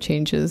large and what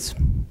changes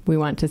we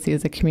want to see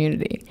as a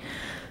community.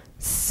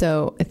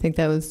 So I think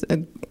that was a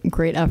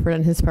great effort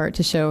on his part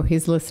to show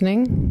he's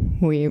listening.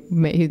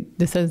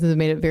 The citizens have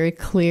made it very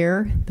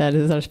clear that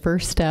is our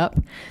first step.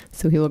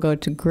 So he will go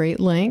to great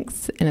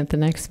lengths, and at the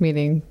next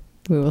meeting,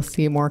 we will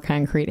see more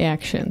concrete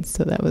action.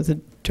 So that was a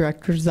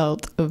direct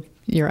result of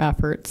your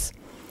efforts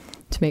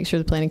to make sure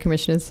the Planning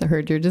Commission has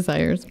heard your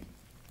desires.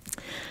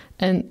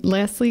 And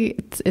lastly,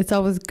 it's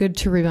always good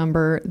to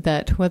remember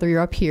that whether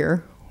you're up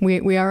here,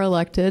 we are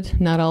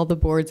elected. Not all the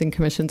boards and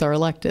commissions are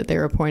elected.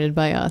 They're appointed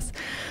by us.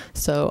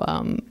 So,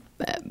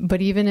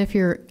 but even if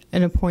you're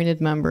an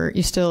appointed member,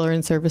 you still are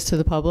in service to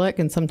the public,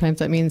 and sometimes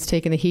that means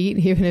taking the heat,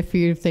 even if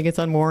you think it's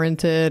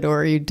unwarranted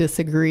or you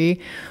disagree.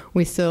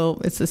 It's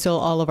still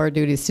all of our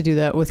duties to do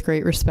that with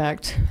great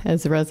respect.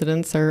 As the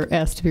residents are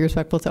asked to be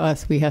respectful to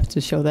us, we have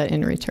to show that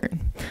in return.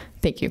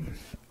 Thank you.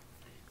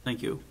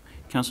 Thank you.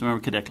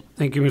 Councilmember Kadeco.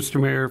 Thank you, Mr.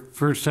 Mayor.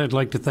 First, I'd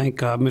like to thank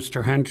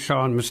Mr.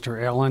 Henshaw and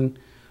Mr. Allen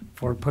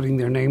for putting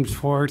their names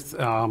forth.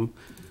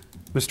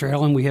 Mr.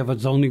 Allen, we have a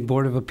zoning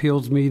board of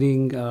appeals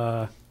meeting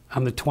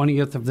on the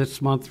 20th of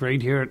this month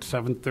right here at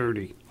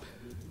 7:30.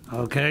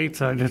 Okay,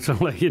 so I just want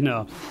to let you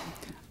know.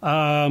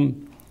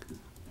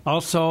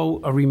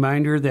 Also, a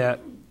reminder that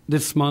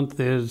this month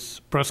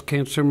is Breast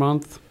Cancer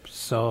Month,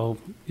 so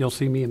you'll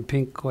see me in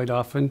pink quite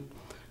often.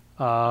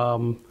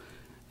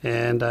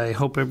 And I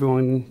hope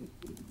everyone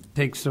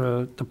takes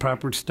the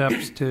proper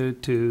steps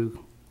to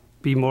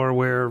be more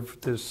aware of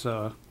this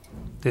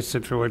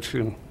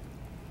situation.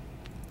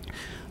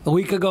 A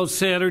week ago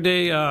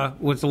Saturday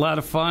was a lot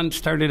of fun.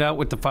 Started out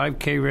with the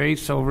 5K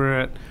race over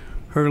at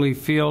Hurley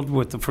Field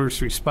with the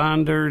first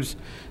responders,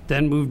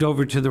 then moved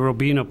over to the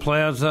Robina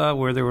Plaza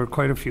where there were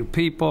quite a few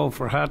people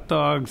for hot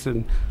dogs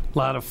and a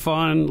lot of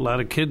fun, a lot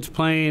of kids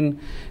playing,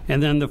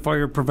 and then the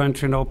fire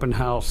prevention open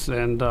house,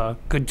 and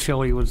good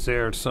chili was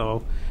there,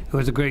 so it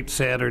was a great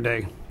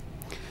Saturday.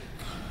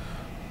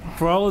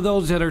 For all of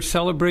those that are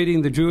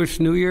celebrating the Jewish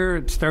New Year,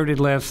 it started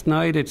last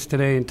night, it's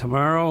today and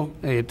tomorrow.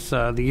 It's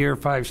the year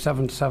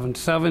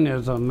 5777,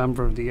 as a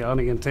member of the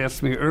audience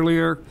asked me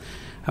earlier.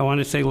 I want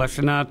to say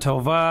Lashana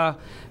Tova.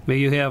 May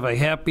you have a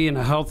happy and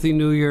a healthy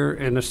New Year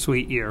and a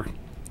sweet year.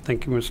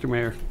 Thank you, Mr.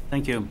 Mayor.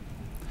 Thank you.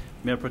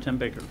 Mayor Pro Tem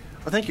Baker.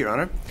 Well, thank you, Your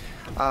Honor.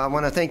 I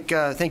want to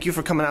thank you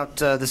for coming out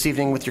this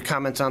evening with your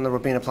comments on the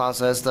Robina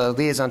Plaza. As the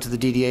liaison to the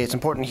DDA, it's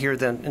important to hear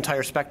the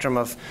entire spectrum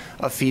of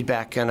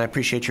feedback, and I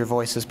appreciate your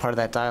voice as part of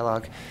that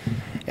dialogue.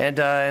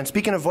 And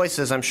speaking of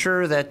voices, I'm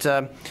sure that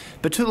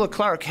Betula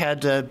Clark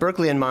had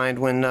Berkley in mind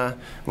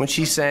when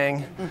she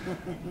sang.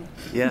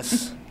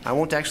 Yes, I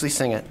won't actually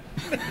sing it.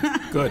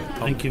 Good.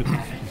 Thank you.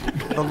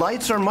 The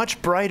lights are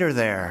much brighter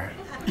there.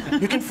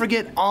 You can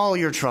forget all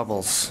your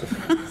troubles.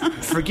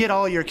 Forget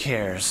all your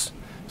cares.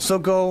 So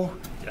go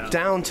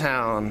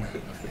downtown.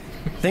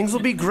 Things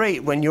will be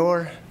great when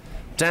you're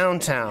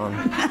downtown.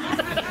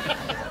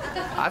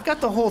 I've got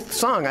the whole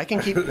song. I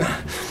can keep...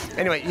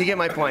 Anyway, you get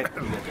my point.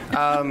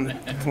 I'm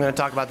going to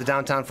talk about the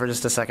downtown for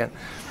just a second.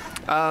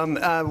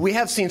 We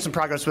have seen some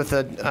progress with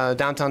the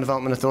Downtown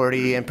Development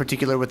Authority, in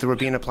particular with the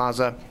Robina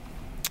Plaza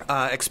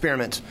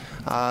experiment.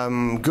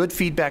 Good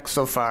feedback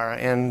so far,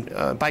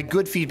 and by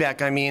good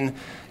feedback I mean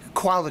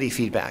quality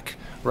feedback,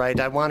 right?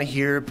 I want to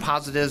hear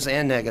positives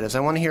and negatives. I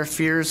want to hear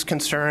fears,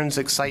 concerns,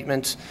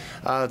 excitement.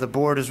 The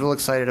board is real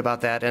excited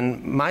about that,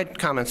 and my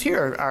comments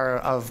here are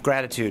of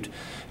gratitude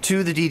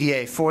to the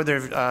DDA for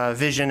their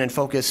vision and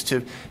focus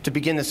to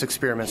begin this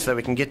experiment so that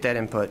we can get that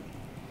input.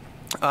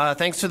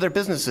 Thanks to their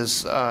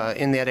businesses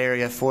in that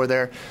area for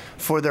their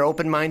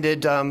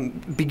open-minded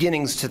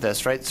beginnings to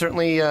this. Right.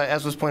 Certainly,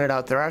 as was pointed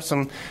out, there are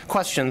some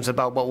questions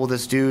about what will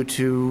this do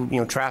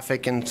to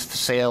traffic and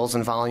sales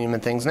and volume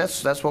and things. And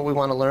that's what we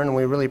want to learn, and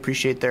we really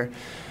appreciate their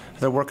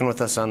working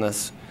with us on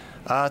this.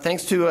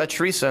 Thanks to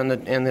Teresa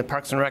and the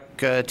Parks and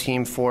Rec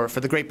team for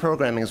the great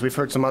programming, as we've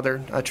heard some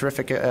other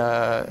terrific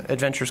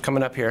adventures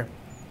coming up here.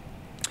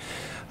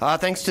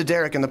 Thanks to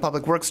Derek and the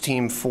Public Works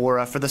team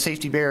for the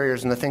safety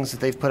barriers and the things that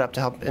they've put up to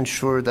help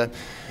ensure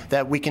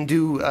that we can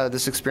do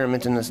this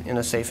experiment in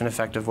a safe and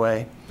effective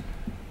way.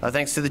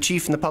 Thanks to the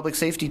Chief and the Public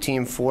Safety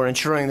team for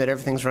ensuring that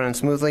everything's running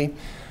smoothly.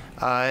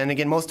 And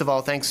again, most of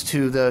all, thanks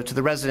to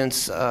the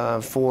residents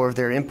for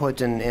their input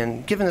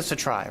and giving this a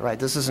try. Right,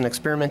 this is an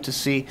experiment to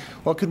see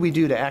what could we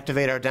do to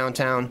activate our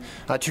downtown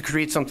to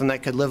create something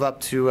that could live up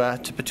to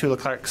Petula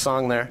Clark's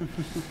song there.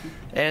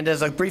 And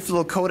as a brief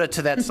little coda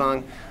to that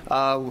song,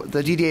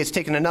 the DDA has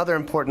taken another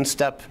important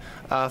step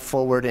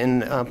forward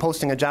in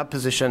posting a job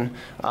position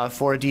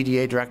for a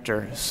DDA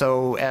director.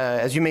 So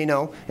as you may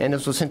know, and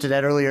as was hinted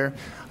at earlier,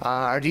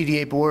 our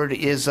DDA board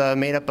is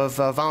made up of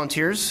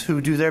volunteers who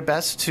do their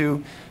best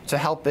to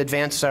help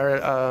advance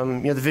our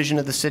the vision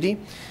of the city,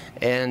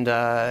 and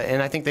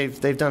I think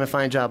they've done a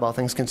fine job, all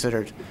things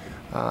considered.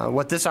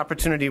 What this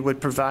opportunity would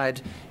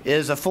provide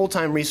is a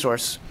full-time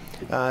resource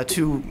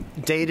to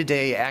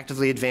day-to-day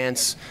actively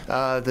advance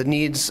the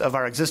needs of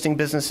our existing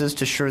businesses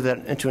to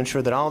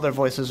ensure that all their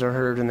voices are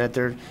heard and that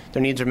their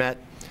needs are met,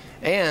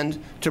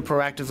 and to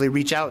proactively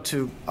reach out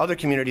to other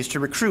communities to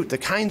recruit the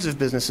kinds of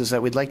businesses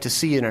that we'd like to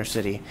see in our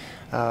city.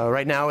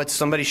 Right now, it's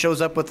somebody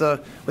shows up with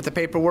the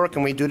paperwork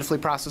and we dutifully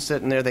process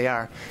it, and there they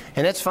are.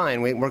 And that's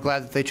fine. We're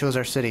glad that they chose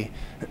our city.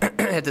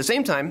 At the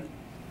same time,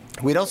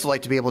 we'd also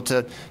like to be able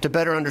to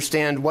better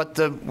understand what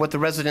the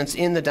residents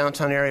in the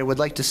downtown area would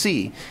like to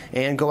see,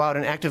 and go out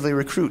and actively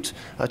recruit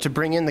to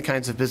bring in the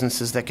kinds of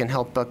businesses that can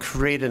help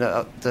create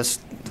this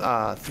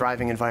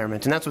thriving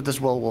environment. And that's what this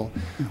role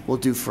will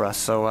do for us.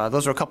 So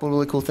those are a couple of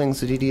really cool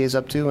things the DDA is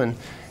up to, and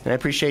I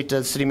appreciate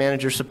the city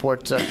manager's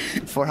support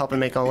for helping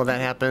make all of that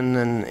happen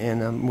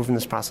and moving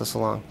this process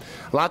along.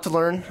 A lot to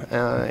learn,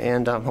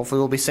 and hopefully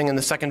we'll be singing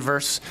the second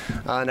verse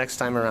next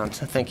time around.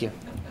 Thank you.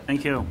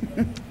 Thank you.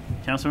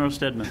 Councilmember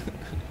Stedman.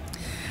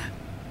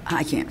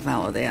 I can't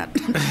follow that.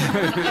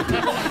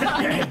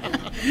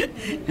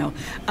 No,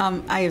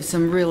 I have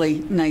some really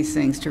nice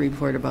things to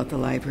report about the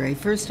library.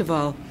 First of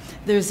all,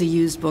 there's a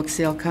used book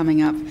sale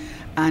coming up.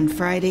 On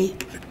Friday,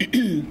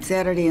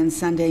 Saturday, and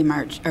Sunday,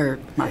 October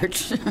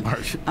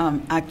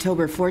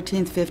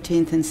 14th,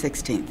 15th, and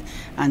 16th.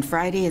 On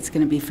Friday, it's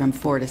going to be from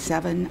 4 to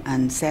 7.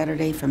 On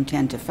Saturday, from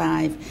 10 to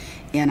 5.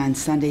 And on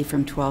Sunday,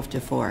 from 12 to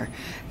 4.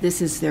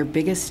 This is their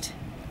biggest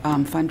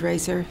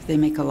fundraiser. They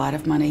make a lot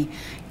of money.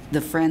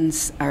 The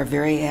Friends are a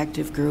very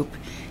active group,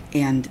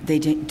 and they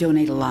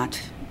donate a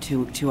lot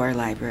to our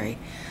library.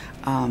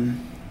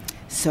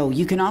 So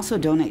you can also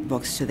donate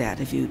books to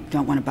that. If you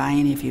don't want to buy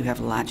any, if you have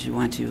a lot you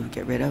want to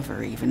get rid of,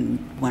 or even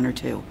one or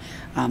two,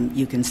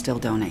 you can still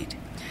donate.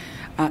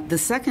 The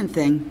second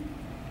thing,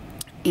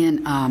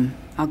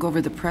 I'll go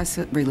over the press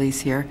release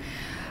here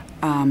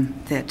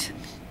that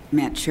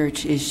Matt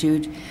Church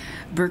issued.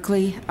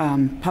 Berkley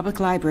Public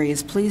Library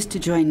is pleased to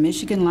join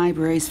Michigan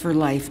Libraries for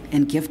Life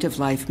and Gift of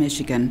Life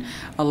Michigan,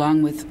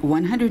 along with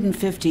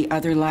 150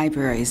 other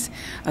libraries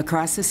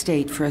across the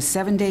state, for a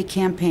 7-day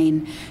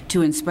campaign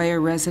to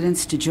inspire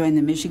residents to join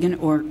the Michigan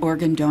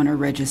Organ Donor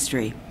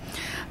Registry.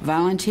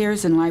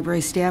 Volunteers and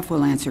library staff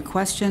will answer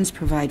questions,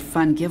 provide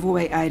fun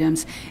giveaway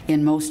items,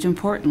 and most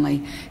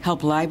importantly,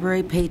 help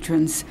library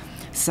patrons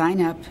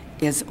sign up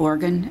as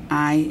organ,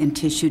 eye, and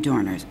tissue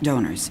donors.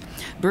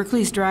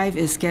 Berkley's Drive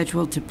is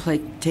scheduled to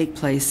take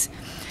place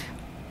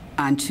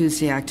on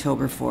Tuesday,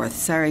 October 4th.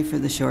 Sorry for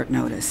the short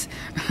notice.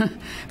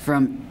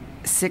 From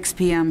 6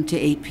 p.m. to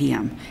 8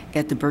 p.m.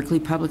 at the Berkley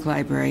Public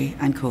Library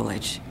on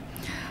Coolidge.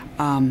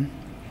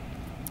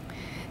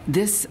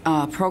 This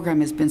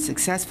program has been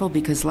successful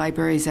because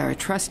libraries are a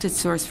trusted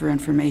source for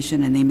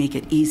information, and they make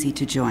it easy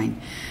to join.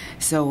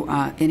 So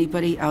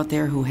anybody out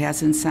there who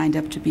hasn't signed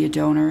up to be a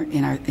donor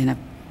and have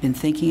been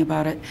thinking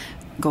about it,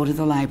 go to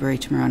the library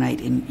tomorrow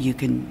night and you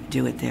can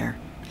do it there.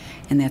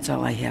 And that's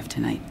all I have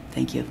tonight.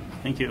 Thank you.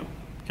 Thank you.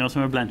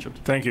 Councilmember Blanchard.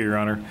 Thank you, Your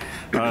Honor.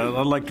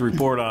 I'd like to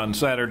report on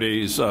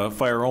Saturday's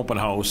Fire Open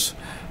House.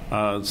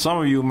 Some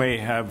of you may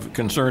have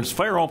concerns.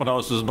 Fire Open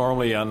House is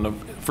normally on the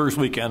first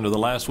weekend or the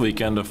last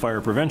weekend of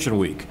Fire Prevention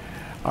Week.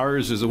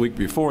 Ours is a week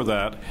before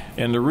that,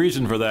 and the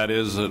reason for that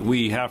is that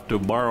we have to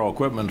borrow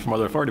equipment from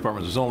other fire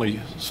departments. There's only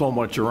so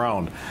much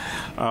around.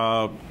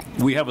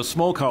 We have a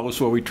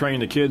smokehouse where we train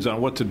the kids on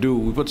what to do.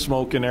 We put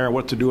smoke in there,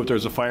 what to do if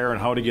there's a fire, and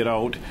how to get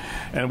out,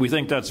 and we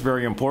think that's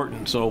very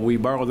important. So we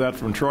borrow that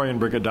from Troy and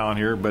bring it down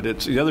here, but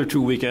it's the other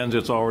 2 weekends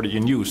it's already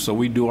in use, so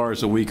we do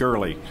ours a week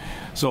early.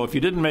 So if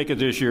you didn't make it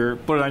this year,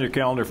 put it on your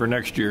calendar for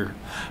next year.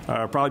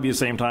 Probably be the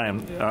same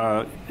time.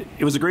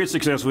 It was a great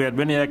success. We had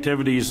many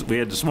activities. We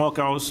had the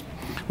smokehouse.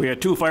 We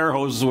had 2 fire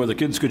hoses where the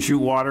kids could shoot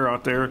water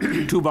out there,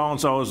 2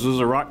 bounce houses,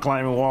 a rock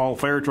climbing wall,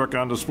 fire truck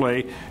on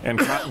display, and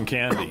cotton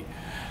candy.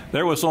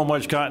 There was so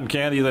much cotton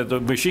candy that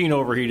the machine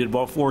overheated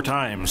about 4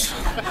 times.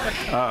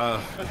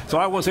 So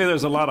I won't say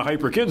there's a lot of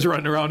hyper kids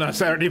running around on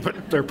Saturday,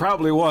 but there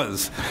probably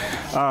was.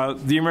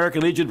 The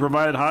American Legion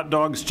provided hot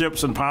dogs,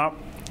 chips, and pop.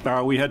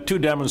 We had 2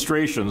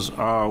 demonstrations.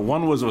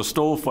 One was of a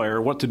stove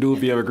fire, what to do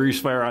if you have a grease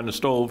fire on the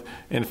stove.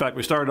 In fact,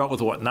 we started out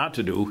with what not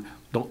to do.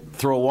 Don't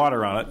throw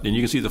water on it, and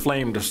you can see the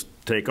flame just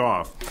take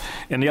off.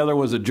 And the other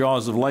was a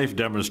Jaws of Life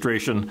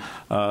demonstration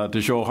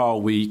to show how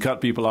we cut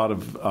people out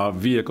of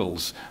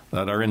vehicles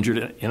that are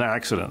injured in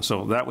accidents.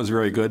 So that was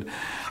very good.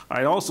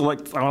 I want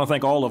to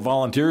thank all the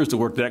volunteers that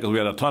worked that, because we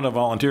had a ton of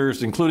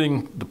volunteers,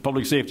 including the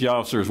public safety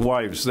officers'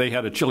 wives. They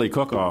had a chili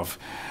cook-off,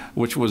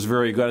 which was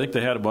very good. I think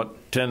they had about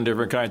 10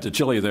 different kinds of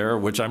chili there,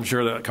 which I'm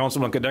sure that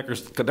Councilman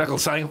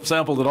Kadeckle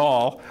sampled it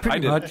all.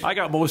 Pretty much. I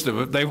got most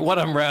of it. One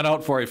of them ran out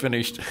before I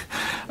finished.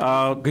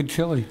 Good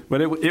chili.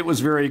 But it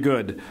was very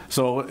good.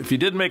 So if you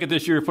didn't make it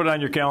this year, put it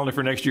on your calendar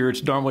for next year.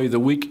 It's normally the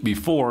week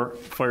before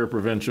Fire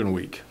Prevention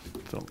Week.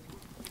 So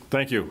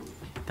thank you.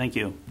 Thank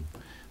you.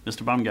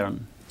 Mr.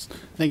 Baumgarten.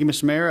 Thank you,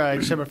 Mr. Mayor. I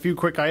just have a few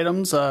quick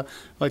items. I'd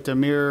like to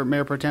mirror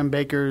Mayor Pro Tem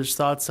Baker's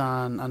thoughts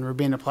on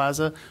Robina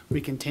Plaza.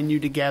 We continue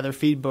to gather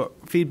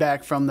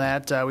feedback from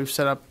that. We've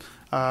set up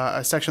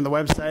a section of the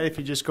website. If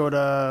you just go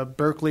to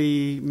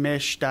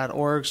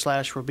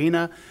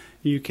berkleymich.org/Robina,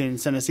 you can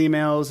send us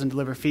emails and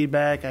deliver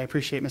feedback. I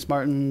appreciate Ms.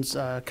 Martin's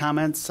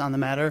comments on the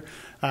matter.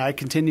 I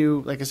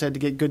continue, like I said, to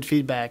get good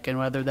feedback, and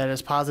whether that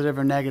is positive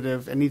or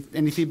negative,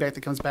 any feedback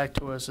that comes back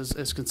to us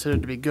is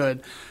considered to be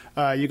good.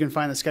 You can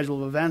find the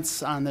schedule of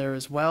events on there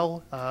as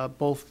well,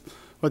 both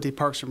what the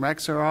Parks and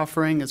Recs are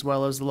offering, as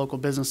well as the local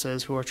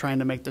businesses who are trying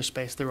to make their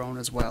space their own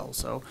as well.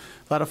 So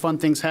a lot of fun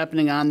things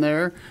happening on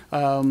there.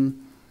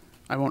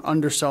 I won't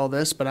undersell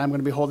this, but I'm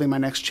going to be holding my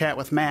next chat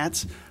with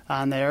Matt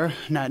on there.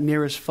 Not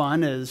near as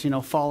fun as,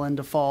 fall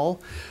into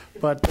fall.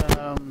 But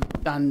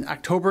on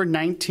October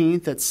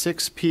 19th at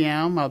 6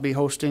 p.m., I'll be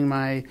hosting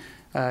my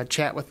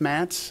chat with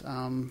Matt.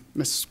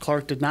 Mrs.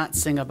 Clark did not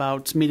sing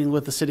about meeting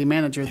with the city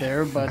manager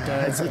there, but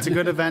it's a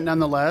good event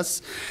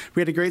nonetheless.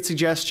 We had a great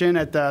suggestion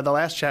at the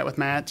last chat with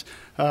Matt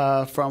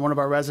from one of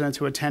our residents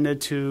who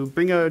attended to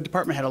bring a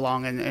department head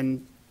along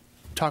and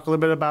talk a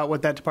little bit about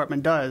what that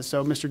department does.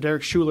 So Mr.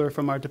 Derek Schuler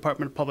from our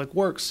Department of Public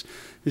Works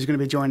is going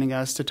to be joining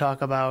us to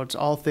talk about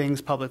all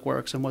things public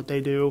works and what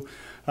they do.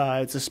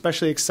 It's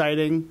especially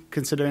exciting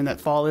considering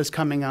that fall is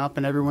coming up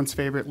and everyone's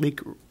favorite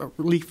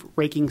leaf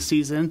raking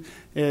season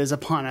is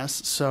upon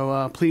us.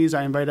 So please,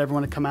 I invite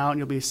everyone to come out and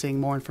you'll be seeing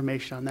more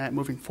information on that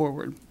moving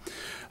forward.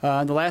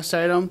 The last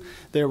item,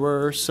 there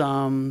were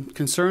some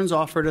concerns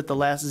offered at the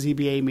last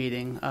ZBA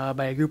meeting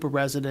by a group of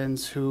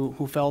residents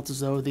who felt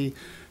as though the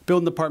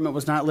building department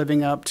was not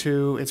living up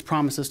to its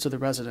promises to the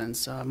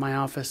residents. My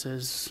office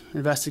is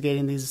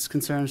investigating these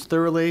concerns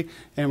thoroughly,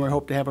 and we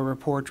hope to have a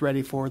report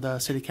ready for the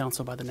City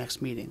Council by the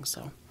next meeting.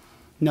 So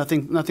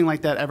nothing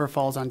like that ever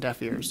falls on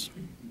deaf ears.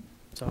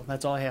 So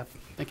that's all I have.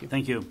 Thank you.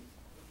 Thank you.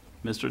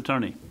 Mr.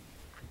 Attorney.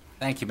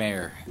 Thank you,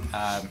 Mayor.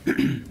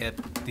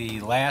 At the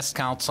last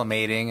council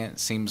meeting, it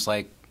seems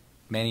like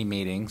many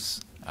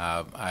meetings,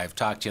 I've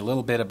talked to you a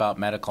little bit about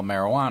medical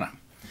marijuana.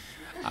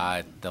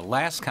 The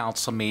last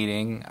council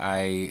meeting,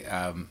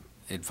 I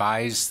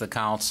advised the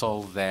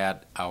council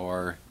that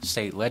our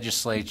state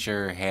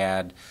legislature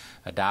had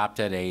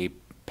adopted a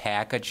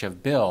package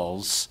of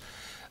bills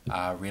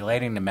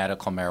relating to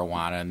medical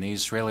marijuana, and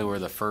these really were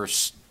the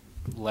first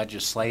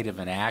legislative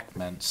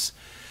enactments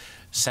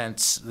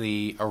since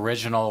the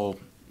original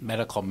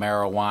medical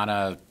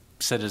marijuana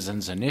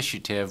citizens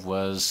initiative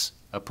was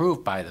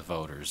approved by the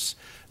voters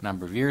a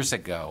number of years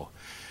ago.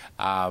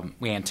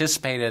 We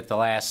anticipated at the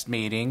last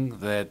meeting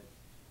that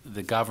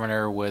the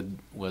governor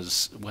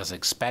was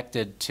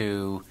expected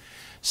to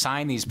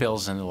sign these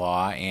bills into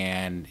law,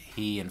 and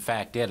he in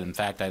fact did. In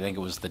fact, I think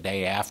it was the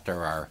day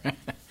after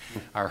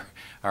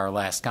our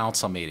last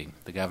council meeting.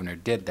 The governor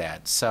did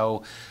that.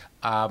 So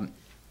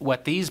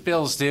what these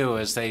bills do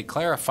is they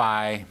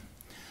clarify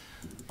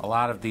a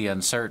lot of the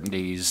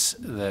uncertainties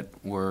that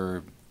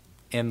were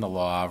in the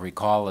law.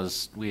 Recall,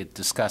 as we had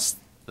discussed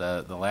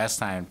the last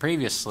time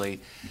previously,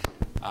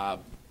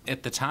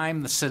 at the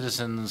time the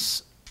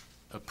citizens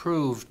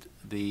approved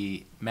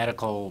the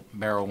medical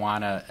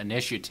marijuana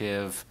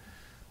initiative,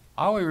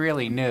 all we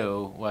really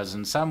knew was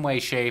in some way,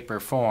 shape,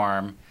 or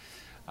form,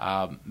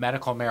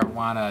 medical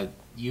marijuana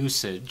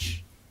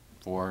usage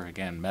for,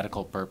 again,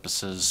 medical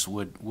purposes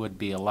would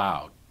be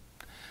allowed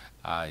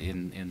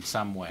in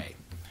some way.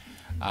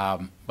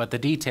 But the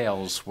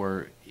details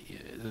were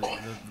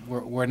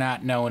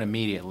not known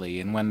immediately,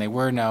 and when they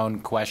were known,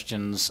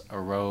 questions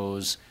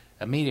arose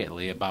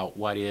immediately about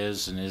what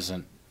is and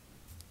isn't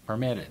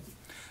permitted.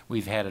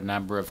 We've had a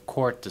number of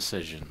court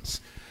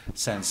decisions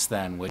since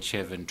then which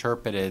have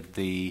interpreted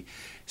the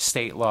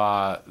state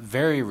law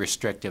very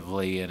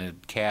restrictively and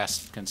had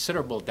cast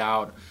considerable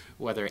doubt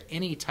whether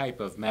any type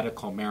of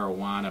medical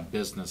marijuana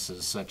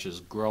businesses such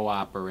as grow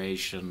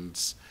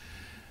operations,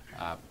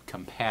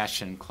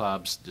 compassion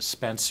clubs,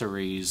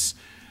 dispensaries,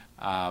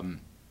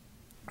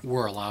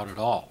 were allowed at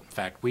all. In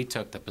fact, we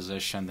took the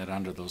position that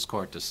under those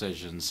court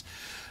decisions,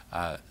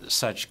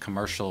 such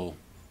commercial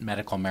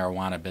medical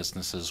marijuana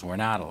businesses were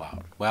not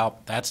allowed. Well,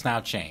 that's now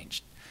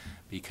changed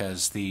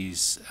because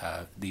these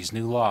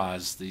new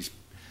laws, these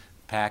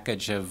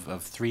package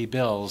of 3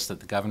 bills that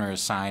the governor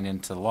has signed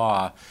into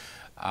law,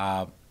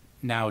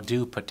 now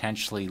do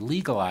potentially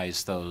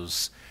legalize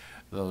those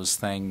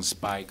things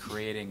by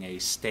creating a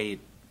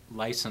state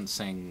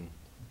licensing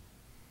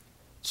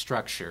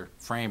structure,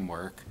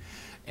 framework,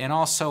 and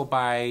also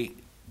by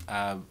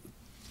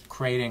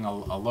creating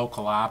a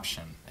local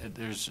option.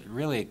 There's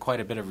really quite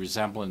a bit of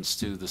resemblance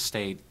to the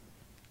state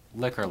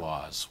liquor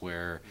laws,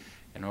 where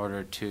in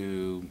order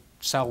to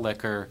sell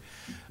liquor,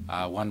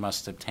 one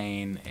must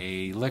obtain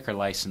a liquor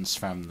license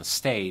from the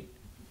state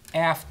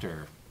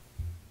after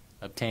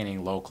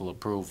obtaining local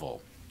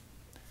approval.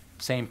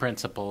 Same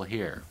principle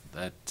here,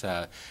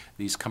 that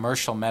these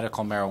commercial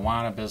medical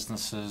marijuana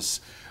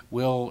businesses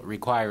will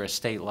require a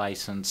state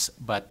license,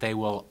 but they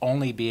will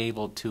only be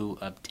able to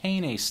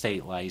obtain a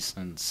state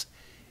license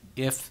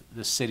if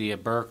the city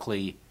of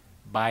Berkeley,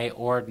 by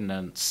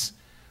ordinance,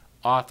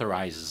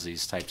 authorizes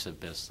these types of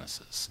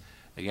businesses.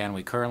 Again,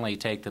 we currently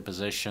take the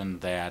position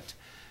that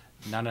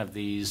none of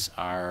these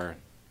are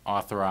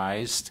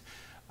authorized.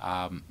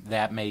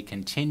 That may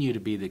continue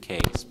to be the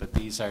case, but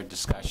these are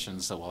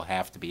discussions that will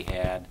have to be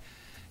had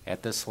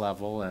at this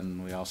level,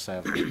 and we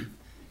also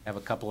have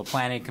a couple of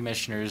planning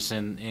commissioners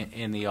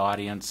in the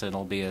audience.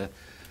 It'll be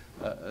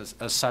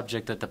a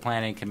subject that the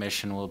Planning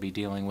Commission will be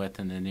dealing with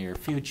in the near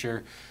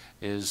future,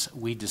 is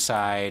we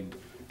decide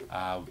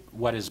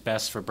what is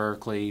best for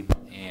Berkeley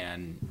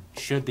and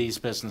should these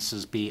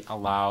businesses be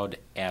allowed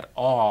at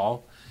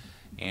all,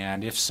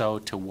 and if so,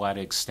 to what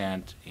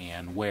extent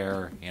and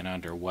where and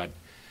under what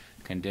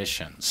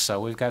conditions.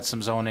 So we've got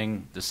some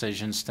zoning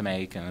decisions to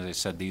make, and as I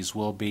said, these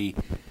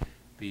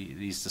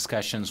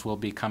discussions will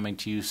be coming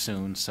to you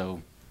soon,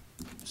 so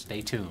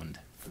stay tuned.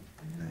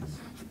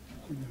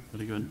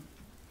 Very good.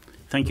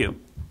 Thank you.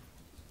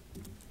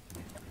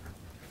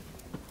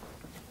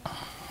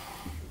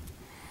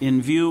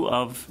 In view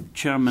of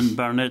Chairman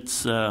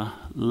Barnett's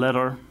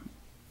letter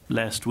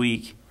last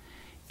week,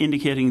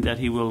 indicating that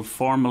he will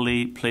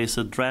formally place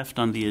a draft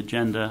on the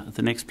agenda at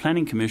the next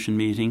Planning Commission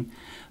meeting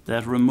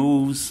that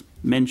removes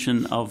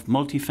mention of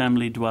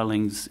multifamily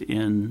dwellings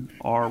in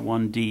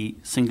R1D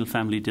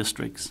single-family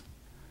districts.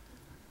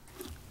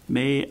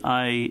 May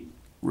I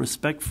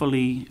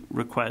respectfully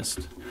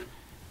request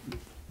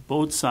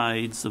both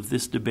sides of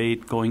this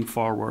debate going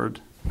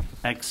forward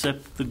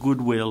accept the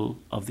goodwill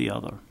of the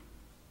other.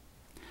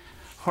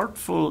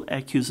 Hurtful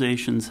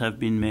accusations have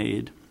been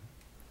made,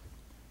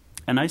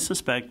 and I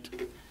suspect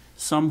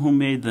some who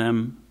made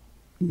them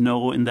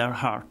know in their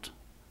heart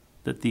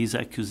that these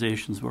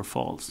accusations were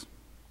false.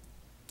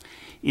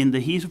 In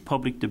the heat of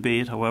public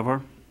debate,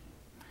 however,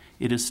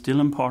 it is still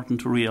important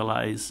to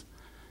realize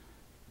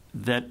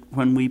that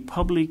when we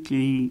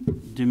publicly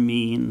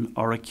demean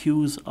or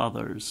accuse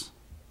others,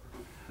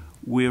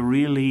 we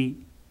really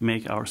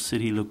make our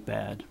city look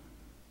bad.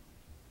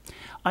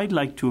 I'd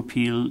like to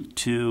appeal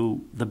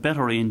to the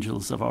better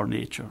angels of our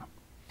nature.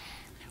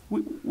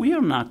 We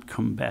are not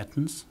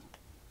combatants.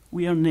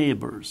 We are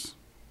neighbors.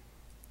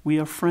 We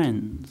are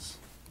friends.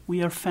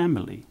 We are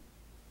family.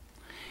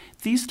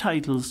 These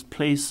titles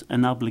place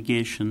an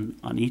obligation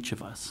on each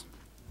of us.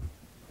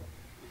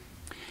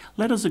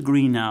 Let us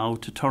agree now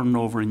to turn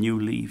over a new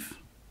leaf,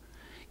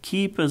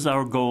 keep as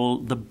our goal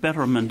the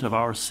betterment of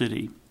our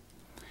city,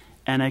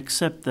 and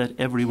accept that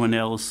everyone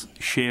else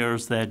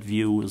shares that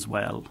view as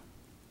well.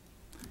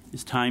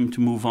 It's time to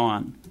move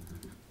on,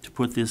 to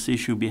put this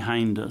issue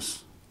behind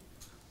us.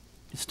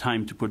 It's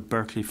time to put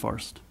Berkley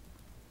first.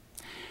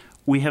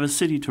 We have a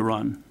city to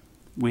run.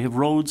 We have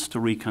roads to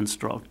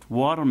reconstruct,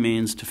 water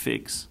mains to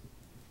fix,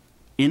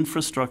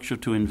 infrastructure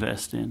to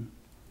invest in,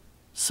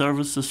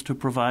 services to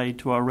provide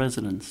to our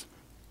residents.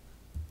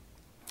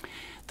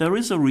 There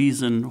is a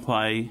reason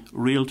why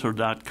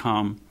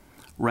Realtor.com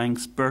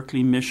ranks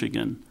Berkley,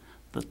 Michigan,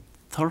 the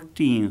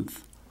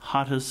 13th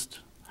hottest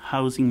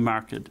housing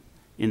market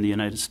in the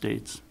United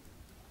States.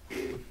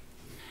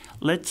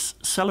 Let's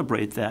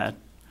celebrate that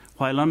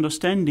while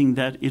understanding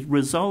that it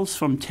results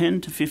from 10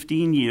 to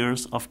 15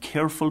 years of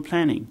careful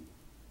planning.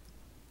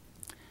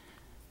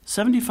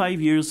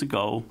 75 years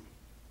ago,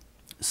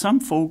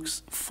 some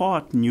folks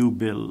fought new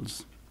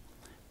builds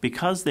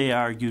because they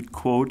argued,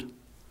 quote,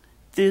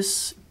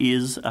 "This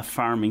is a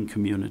farming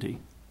community.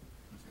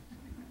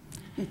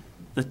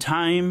 The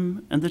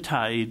time and the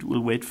tide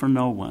will wait for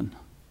no one.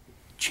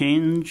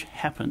 Change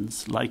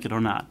happens, like it or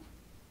not."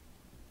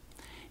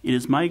 It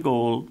is my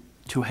goal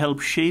to help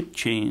shape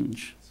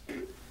change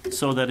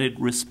so that it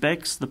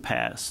respects the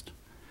past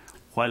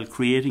while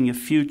creating a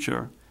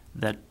future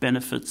that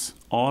benefits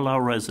all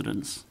our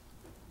residents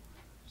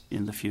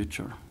in the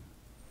future.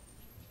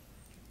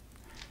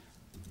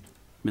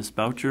 Ms.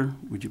 Boucher,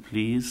 would you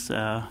please,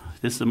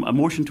 this is a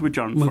motion to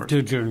adjourn Move first. to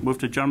adjourn. Move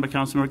to adjourn by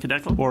Councilmember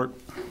Cadeckel. Support.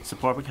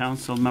 Support by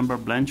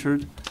Councilmember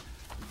Blanchard.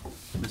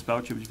 Ms.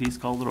 Boucher, would you please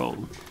call the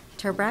roll?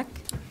 Turbrack,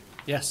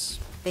 Yes.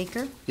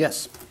 Baker,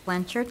 Yes.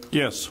 Blanchard,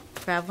 Yes.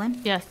 Travlin,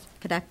 Yes.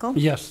 Kadeckel,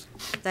 Yes.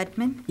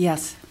 Sedgman,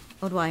 Yes.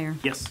 O'Dwyer.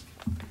 Yes.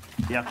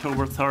 The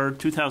October 3rd,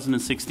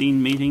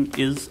 2016 meeting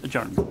is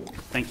adjourned.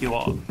 Thank you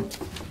all.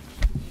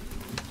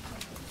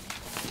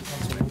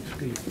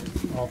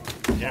 Oh,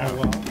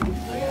 well.